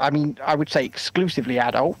adults. I mean, I would say exclusively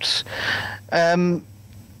adults.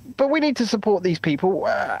 But we need to support these people.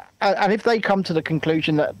 And if they come to the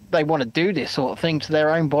conclusion that they want to do this sort of thing to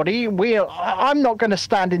their own body, I'm not going to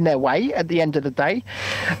stand in their way at the end of the day.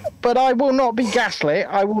 But I will not be gaslit.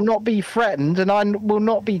 I will not be threatened. And I will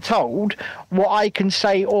not be told what I can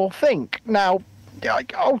say or think. Now,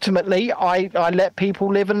 ultimately, I let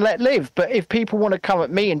people live and let live. But if people want to come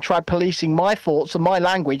at me and try policing my thoughts and my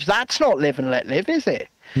language, that's not live and let live, is it?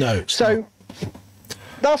 No. So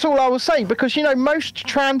that's all I will say, because, you know, most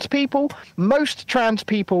trans people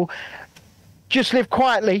just live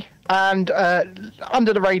quietly and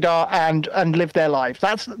under the radar and live their lives.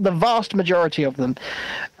 That's the vast majority of them.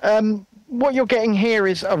 What you're getting here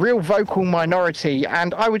is a real vocal minority,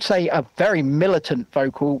 and I would say a very militant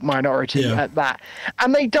vocal minority at that.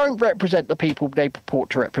 And they don't represent the people they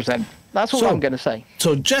purport to represent. That's all I'm going to say.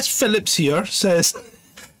 So Jess Phillips here says,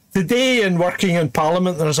 today in working in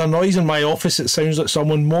Parliament, there's a noise in my office. It sounds like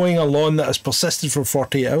someone mowing a lawn that has persisted for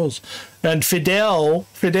 48 hours. And Fidel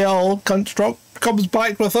Construct comes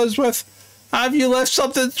back with us with, have you left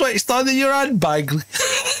something switched on in your handbag?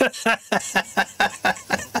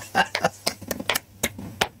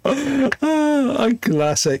 A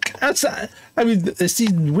classic. It's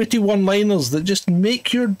these witty one-liners that just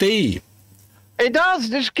make your day. It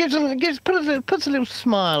does. It just puts a little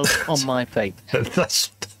smile on my face. That's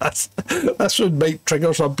what might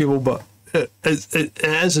trigger some people, but it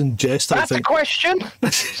is in jest. That's a question.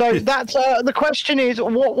 So that's the question is,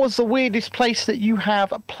 what was the weirdest place that you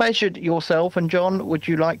have pleasured yourself? And John, would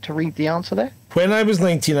you like to read the answer there? When I was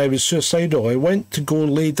 19, I was suicidal. I went to go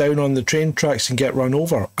lay down on the train tracks and get run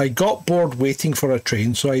over. I got bored waiting for a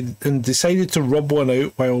train, so I decided to rub one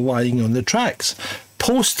out while lying on the tracks.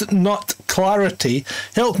 Post-nut clarity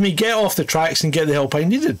helped me get off the tracks and get the help I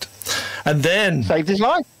needed. And then... saved his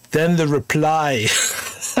life. Then the reply.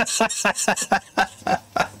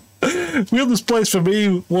 Weirdest place for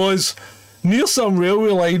me was near some railway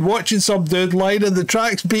line watching some dude lying in the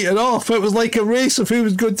tracks beating off. It was like a race of who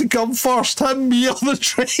was going to come first, him, me, or the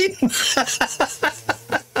train.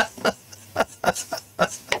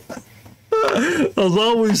 There's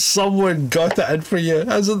always someone got it in for you,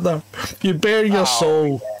 isn't there? You bare your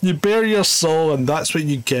soul. You bare your soul, and that's what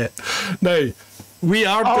you get. Now, we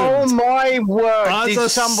are Oh doomed. my word! As Did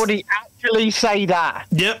somebody actually say that?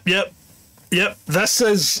 Yep. This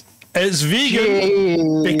is... It's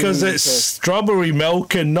vegan because it's strawberry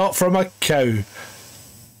milk and not from a cow.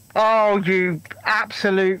 Oh, you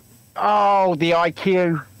absolute... Oh, the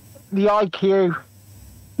IQ. The IQ.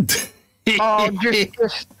 Oh,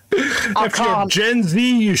 just I If you're can't. Gen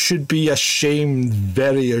Z, you should be ashamed,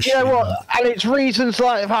 very ashamed. You know what? And it's reasons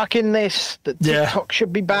like fucking this that Yeah. TikTok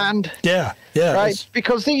should be banned. Yeah. Right, it's-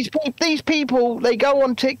 because these people, they go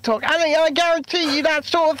on TikTok, and I guarantee you that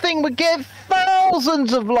sort of thing would get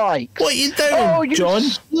thousands of likes. What you doing, Oh, you John?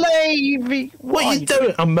 slave! What you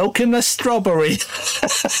doing? I'm milking a strawberry.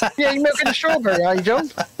 Yeah, you're milking a strawberry, are you,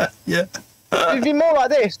 John? Yeah. It'd be more like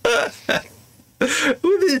this.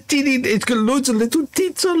 It's got loads of little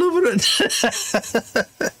teats all over it.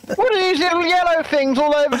 What are these little yellow things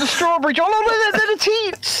all over the strawberry, John? Oh, they're the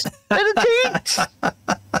teats. They're the teats.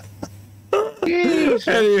 Jesus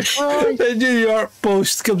Anyway, Christ. the New York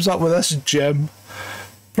Post comes up with this gem.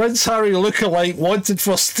 Prince Harry lookalike wanted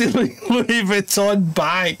for stealing Louis Vuitton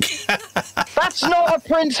bag. That's not a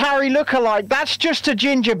Prince Harry lookalike. That's just a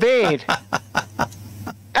ginger beard.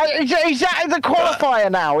 Is that the qualifier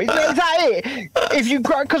now? Is that it? If you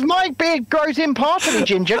because my beard grows in partially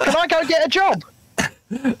ginger, can I go get a job?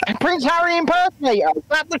 Prince Harry impersonator.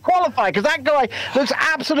 That's the qualifier because that guy looks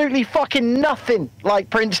absolutely fucking nothing like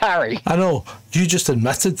Prince Harry. I know. You just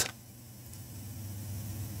admitted.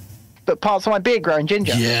 But parts of my beard growing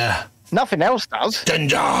ginger. Yeah. Nothing else does.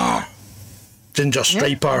 Ginger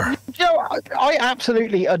striper. You know, I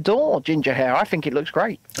absolutely adore ginger hair. I think it looks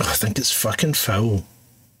great. Oh, I think it's fucking foul.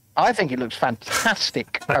 I think it looks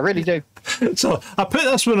fantastic. I really do. So I put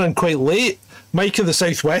this one in quite late. Mike of the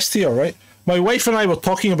Southwest here, right? My wife and I were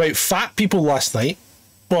talking about fat people last night.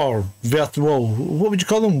 Or, well, what would you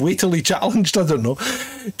call them? Weightily challenged? I don't know.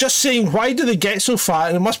 Just saying, why do they get so fat?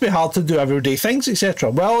 And it must be hard to do everyday things, etc.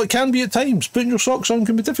 Well, it can be at times. Putting your socks on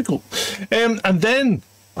can be difficult. And then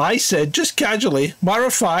I said, just casually, matter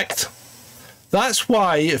of fact, that's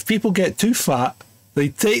why if people get too fat, they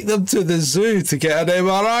take them to the zoo to get an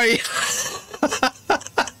MRI.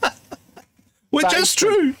 Which That is is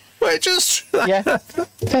true. Which is true. Yeah,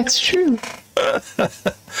 that's true.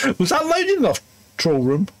 Was that loud enough, troll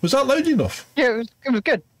room? Was that loud enough? Yeah, it was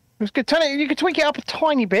good. It was good. Turn it. You could tweak it up a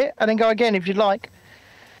tiny bit and then go again if you'd like.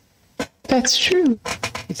 That's true.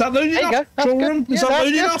 Is that loud you enough? go. That's Troll good. room? Is Yeah, that that's loud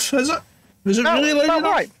good. enough? Is it? Is it No, really loud no,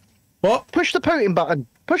 enough? right. What? Push the Putin button.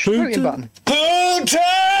 Push the Putin button.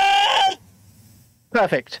 Putin!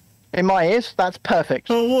 Perfect. In my ears, that's perfect.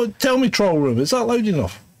 Oh, well, tell me, troll room. Is that loud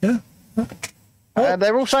enough? Yeah.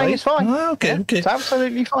 They're all saying it's fine. Ah, okay, Yeah, okay. It's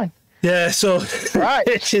absolutely fine. Yeah, so Right.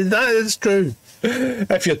 that is true.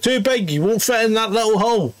 If you're too big, you won't fit in that little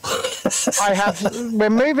hole. We're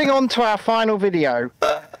moving on to our final video,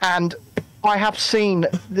 and I have seen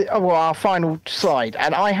our final slide,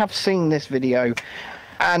 and I have seen this video,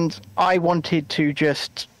 and I wanted to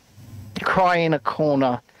just cry in a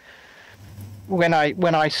corner when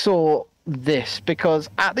I saw this, because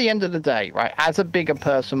at the end of the day, right, as a bigger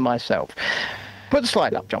person myself, put the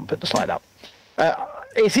slide up, John. Put the slide up.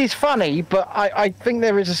 It is funny, but I think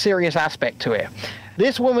there is a serious aspect to it.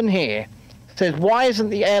 This woman here says, why isn't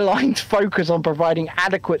the airline's focus on providing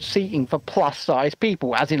adequate seating for plus-size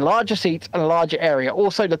people, as in larger seats and a larger area?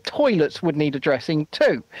 Also, the toilets would need addressing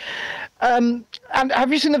too. And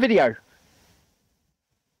have you seen the video?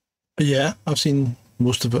 Yeah, I've seen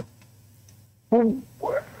most of it. Well,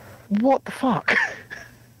 what the fuck?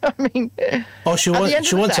 I mean, Oh, she At the wants end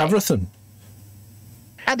of the wants day- everything.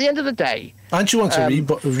 at the end of the day, And she wants a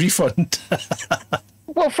refund.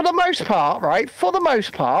 well, for the most part, right? For the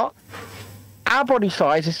most part, our body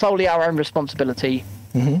size is solely our own responsibility.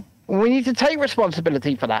 Mm-hmm. We need to take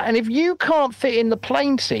responsibility for that. And if you can't fit in the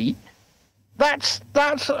plane seat, that's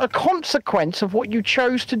a consequence of what you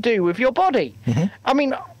chose to do with your body. Mm-hmm. I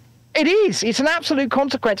mean, it is. It's an absolute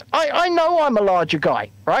consequence. I know I'm a larger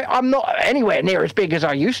guy, right? I'm not anywhere near as big as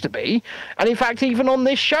I used to be. And in fact, even on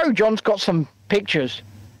this show, John's got some pictures,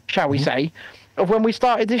 shall we say, of when we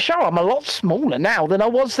started this show. I'm a lot smaller now than I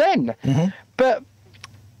was then. Mm-hmm. But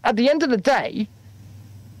at the end of the day,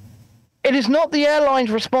 it is not the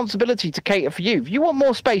airline's responsibility to cater for you. If you want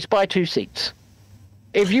more space, buy 2 seats.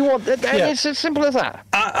 If you want, it's as simple as that.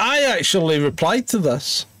 I actually replied to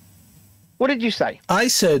this. What did you say? I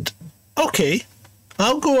said, Okay,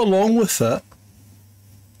 I'll go along with that.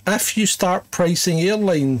 If you start pricing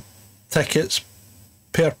airline tickets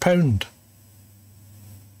per pound.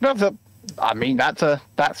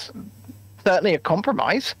 That's certainly a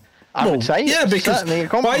compromise. I would say. Yeah, it's because certainly a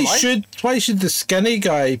compromise. why should the skinny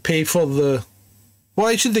guy pay for the?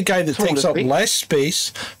 Why should the guy that takes up seat. less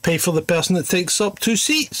space pay for the person that takes up 2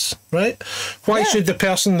 seats? Right? Why should the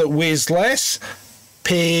person that weighs less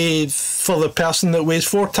pay for the person that weighs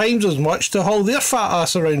 4 times as much to haul their fat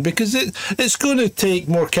ass around? Because it's going to take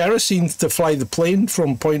more kerosene to fly the plane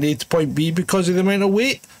from point A to point B because of the amount of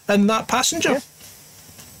weight in that passenger. Yeah.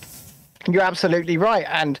 You're absolutely right.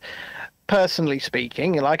 And personally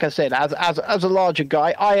speaking, like I said, as a larger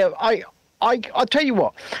guy, I'll tell you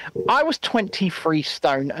what, I was 23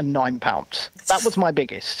 stone and 9 pounds. That was my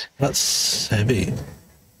biggest. That's heavy.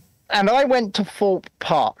 And I went to Thorpe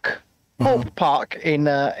Park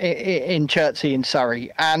in Chertsey in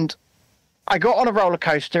Surrey, and I got on a roller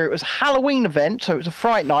coaster. It was a Halloween event, so it was a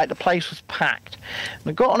Friday night. The place was packed. And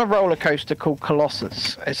I got on a roller coaster called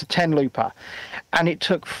Colossus. It's a 10 looper, and it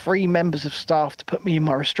took 3 members of staff to put me in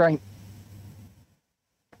my restraint.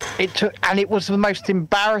 It was the most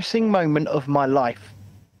embarrassing moment of my life.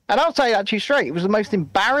 And I'll say that to you straight. It was the most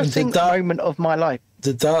embarrassing moment of my life.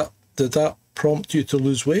 Did that prompt you to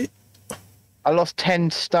lose weight? I lost 10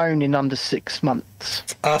 stone in under 6 months.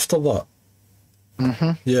 After that?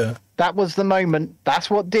 Mm-hmm. Yeah. That was the moment. That's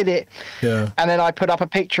what did it. Yeah. And then I put up a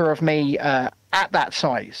picture of me at that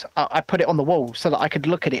size. I put it on the wall so that I could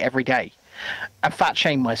look at it every day and fat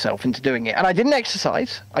shame myself into doing it. And I didn't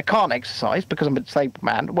exercise. I can't exercise because I'm a disabled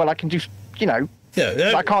man. Well, I can do, Yeah.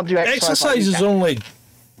 I can't do exercise. Exercise is only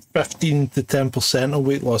 15 to 10% of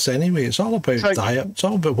weight loss anyway. It's all about diet. It's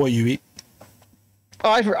all about what you eat.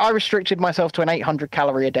 I restricted myself to an 800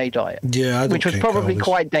 calorie a day diet. Yeah, which was probably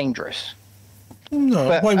quite dangerous. No,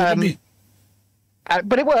 but, why would it be?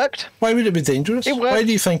 But it worked. Why would it be dangerous? It worked. Why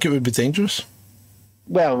do you think it would be dangerous?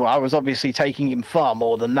 Well, I was obviously taking in far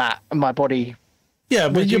more than that, and my body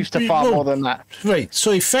but used to far more than that. Right,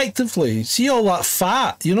 so effectively, see all that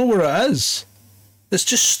fat, you know where it is? It's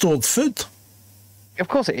just stored food. Of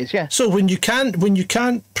course it is, yeah. So when you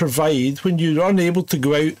can't provide, when you're unable to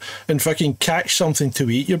go out and fucking catch something to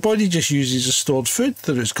eat, your body just uses the stored food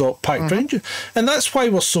that it's got packed around you. And that's why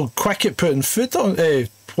we're so quick at putting food on,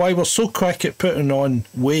 why we're so quick at putting on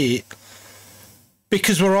weight.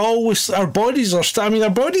 Because our bodies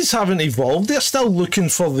haven't evolved. They're still looking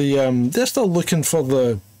for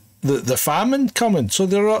the famine coming. So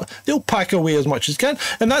they'll pack away as much as can.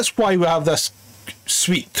 And that's why we have this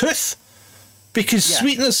sweet tooth. Because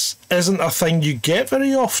sweetness isn't a thing you get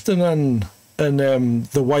very often in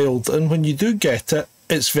the wild, and when you do get it,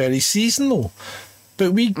 it's very seasonal.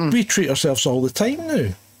 But we treat ourselves all the time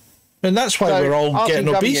now, and that's why we're all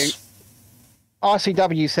getting obese.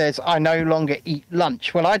 RCW says, I no longer eat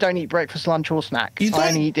lunch. Well, I don't eat breakfast, lunch, or snacks. I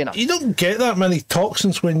only eat dinner. You don't get that many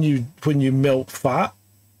toxins when you milk fat,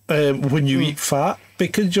 when you eat fat,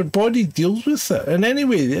 because your body deals with it. And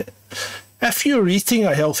anyway, if you're eating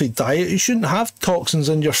a healthy diet, you shouldn't have toxins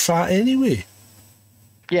in your fat anyway.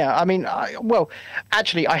 Yeah, I mean,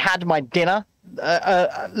 actually, I had my dinner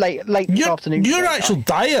late this afternoon. Your actual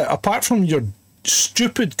diet, apart from your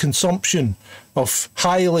stupid consumption of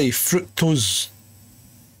highly fructose,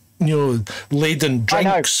 laden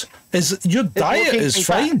drinks, is your diet is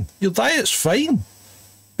fine. Your diet's fine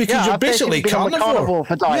because you're basically carnivore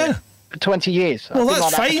for diet for 20 years. Well,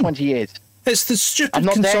 that's fine. For 20 years. It's the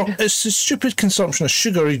stupid consumption of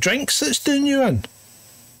sugary drinks that's doing you in.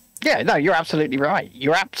 Yeah, no, you're absolutely right.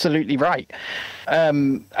 You're absolutely right.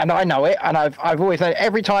 And I know it, and I've always known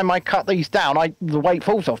every time I cut these down, the weight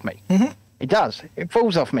falls off me. Mm-hmm. It does. It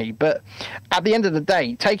falls off me. But at the end of the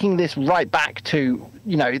day, taking this right back to,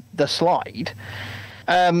 the slide,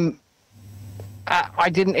 I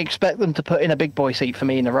didn't expect them to put in a big boy seat for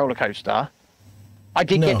me in the roller coaster. I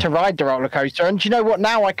did get to ride the roller coaster, and do you know what?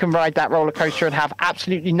 Now I can ride that roller coaster and have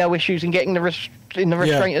absolutely no issues in getting the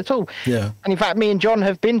restraint at all. Yeah. And in fact, me and John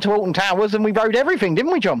have been to Alton Towers, and we rode everything,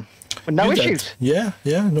 didn't we, John? With no issues. Yeah,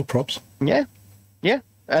 no props. Yeah.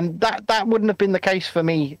 And that wouldn't have been the case for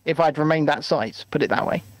me if I'd remained that size. Put it that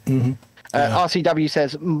way. Mm-hmm. RCW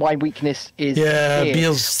says my weakness is beer.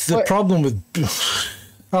 Beer's the problem with.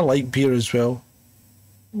 I like beer as well.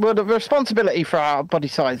 Well, the responsibility for our body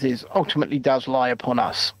sizes ultimately does lie upon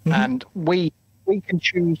us, and we can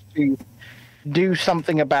choose to do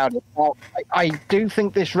something about it. Now, I do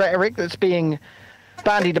think this rhetoric that's being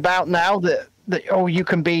bandied about now that you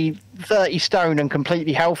can be 30 stone and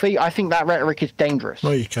completely healthy, I think that rhetoric is dangerous.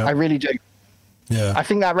 No, you can't. I really do. Yeah. I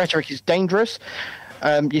think that rhetoric is dangerous.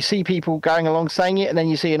 You see people going along saying it, and then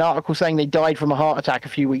you see an article saying they died from a heart attack a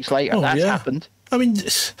few weeks later. That's happened. I mean,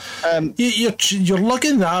 you're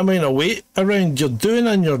lugging that amount of weight around. You're doing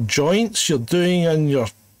in your joints. You're doing in your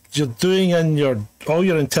all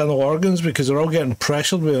your internal organs because they're all getting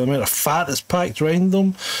pressured with the amount of fat that's packed around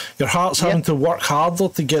them. Your heart's having to work harder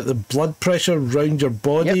to get the blood pressure around your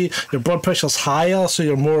body. Yep. Your blood pressure's higher, so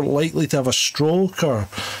you're more likely to have a stroke or.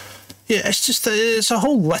 Yeah, it's a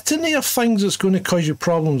whole litany of things that's going to cause you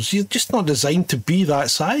problems. You're just not designed to be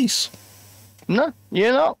that size. No,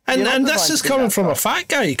 you're not. And this is coming from a fat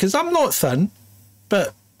guy because I'm not thin,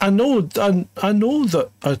 but I know that I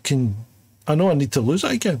know I need to lose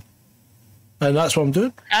it again, and that's what I'm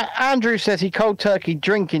doing. Andrew says he cold turkey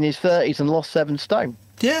drink in his 30s and lost 7 stone.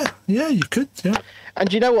 Yeah, you could. Yeah.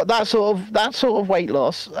 And you know what? That sort of weight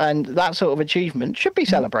loss and that sort of achievement should be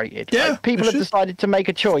celebrated. Yeah, like, people have decided to make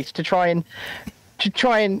a choice to try and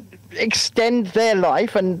extend their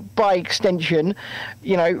life, and by extension,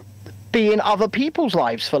 be in other people's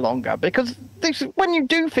lives for longer. Because when you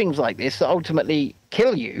do things like this that ultimately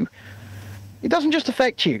kill you, it doesn't just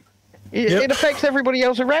affect you. It affects everybody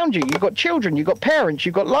else around you. You've got children, you've got parents,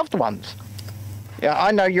 you've got loved ones. Yeah,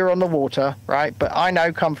 I know you're on the water, right? But I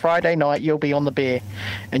know come Friday night you'll be on the beer,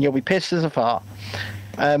 and you'll be pissed as a fart.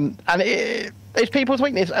 And it's people's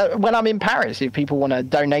weakness. When I'm in Paris, if people want to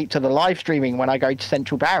donate to the live streaming when I go to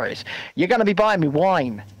Central Paris, you're going to be buying me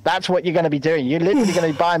wine. That's what you're going to be doing. You're literally going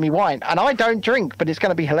to be buying me wine. And I don't drink, but it's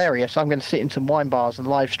going to be hilarious. I'm going to sit in some wine bars and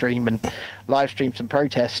live stream some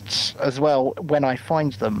protests as well when I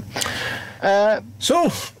find them. So,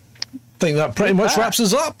 I think that pretty much wraps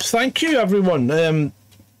us up. Thank you, everyone.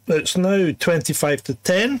 It's now 25 to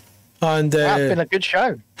 10. And that's been a good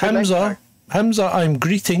show. Hamza, I'm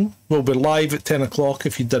Greeting will be live at 10 o'clock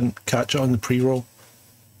if you didn't catch it on the pre-roll.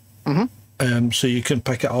 Mm-hmm. So you can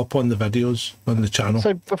pick it up on the videos on the channel.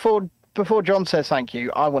 So before John says thank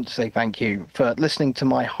you, I want to say thank you for listening to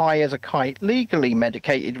my high as a kite, legally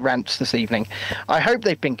medicated rants this evening. I hope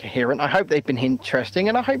they've been coherent. I hope they've been interesting,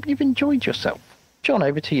 and I hope you've enjoyed yourself. John,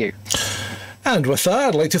 over to you. And with that,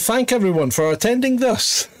 I'd like to thank everyone for attending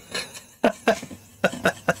this.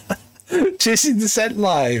 Chasing Descent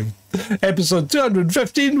Live, episode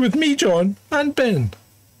 215 with me, John, and Ben.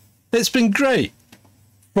 It's been great.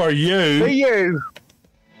 For you. For you.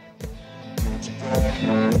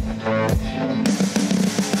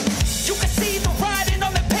 You can see the writing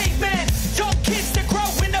on the pavement. Young kids, they're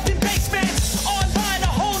growing up in basements. Online, a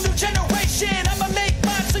whole new generation. I'ma make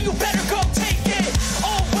mine, so you better go take it.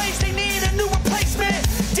 Always, they need a new replacement.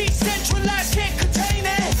 Decentralized, can't contain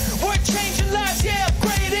it. We're changing lives, yeah,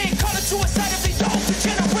 upgrading. Call it suicide of the older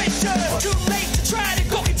generation. Too late to try to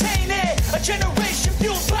go contain it. A generation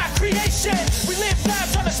fueled by creation. We live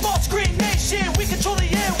lives on a small screen nation. We control the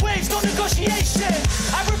airwaves, no negotiation.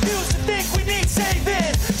 I refuse to think we need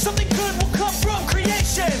saving. Something good will come from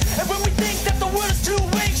creation. And when we think that the world is too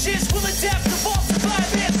anxious, we'll adapt, evolve,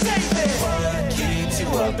 survive, and save it. What keeps you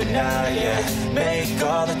up at night, yeah? Make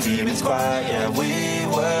all the demons quiet, yeah. We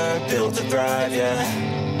were built to thrive, yeah.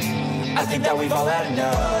 I think that we've all had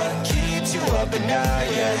enough. What keeps you up at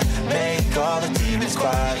night, yeah? Make all the demons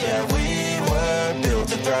quiet, yeah. We were built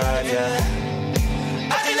to thrive, yeah.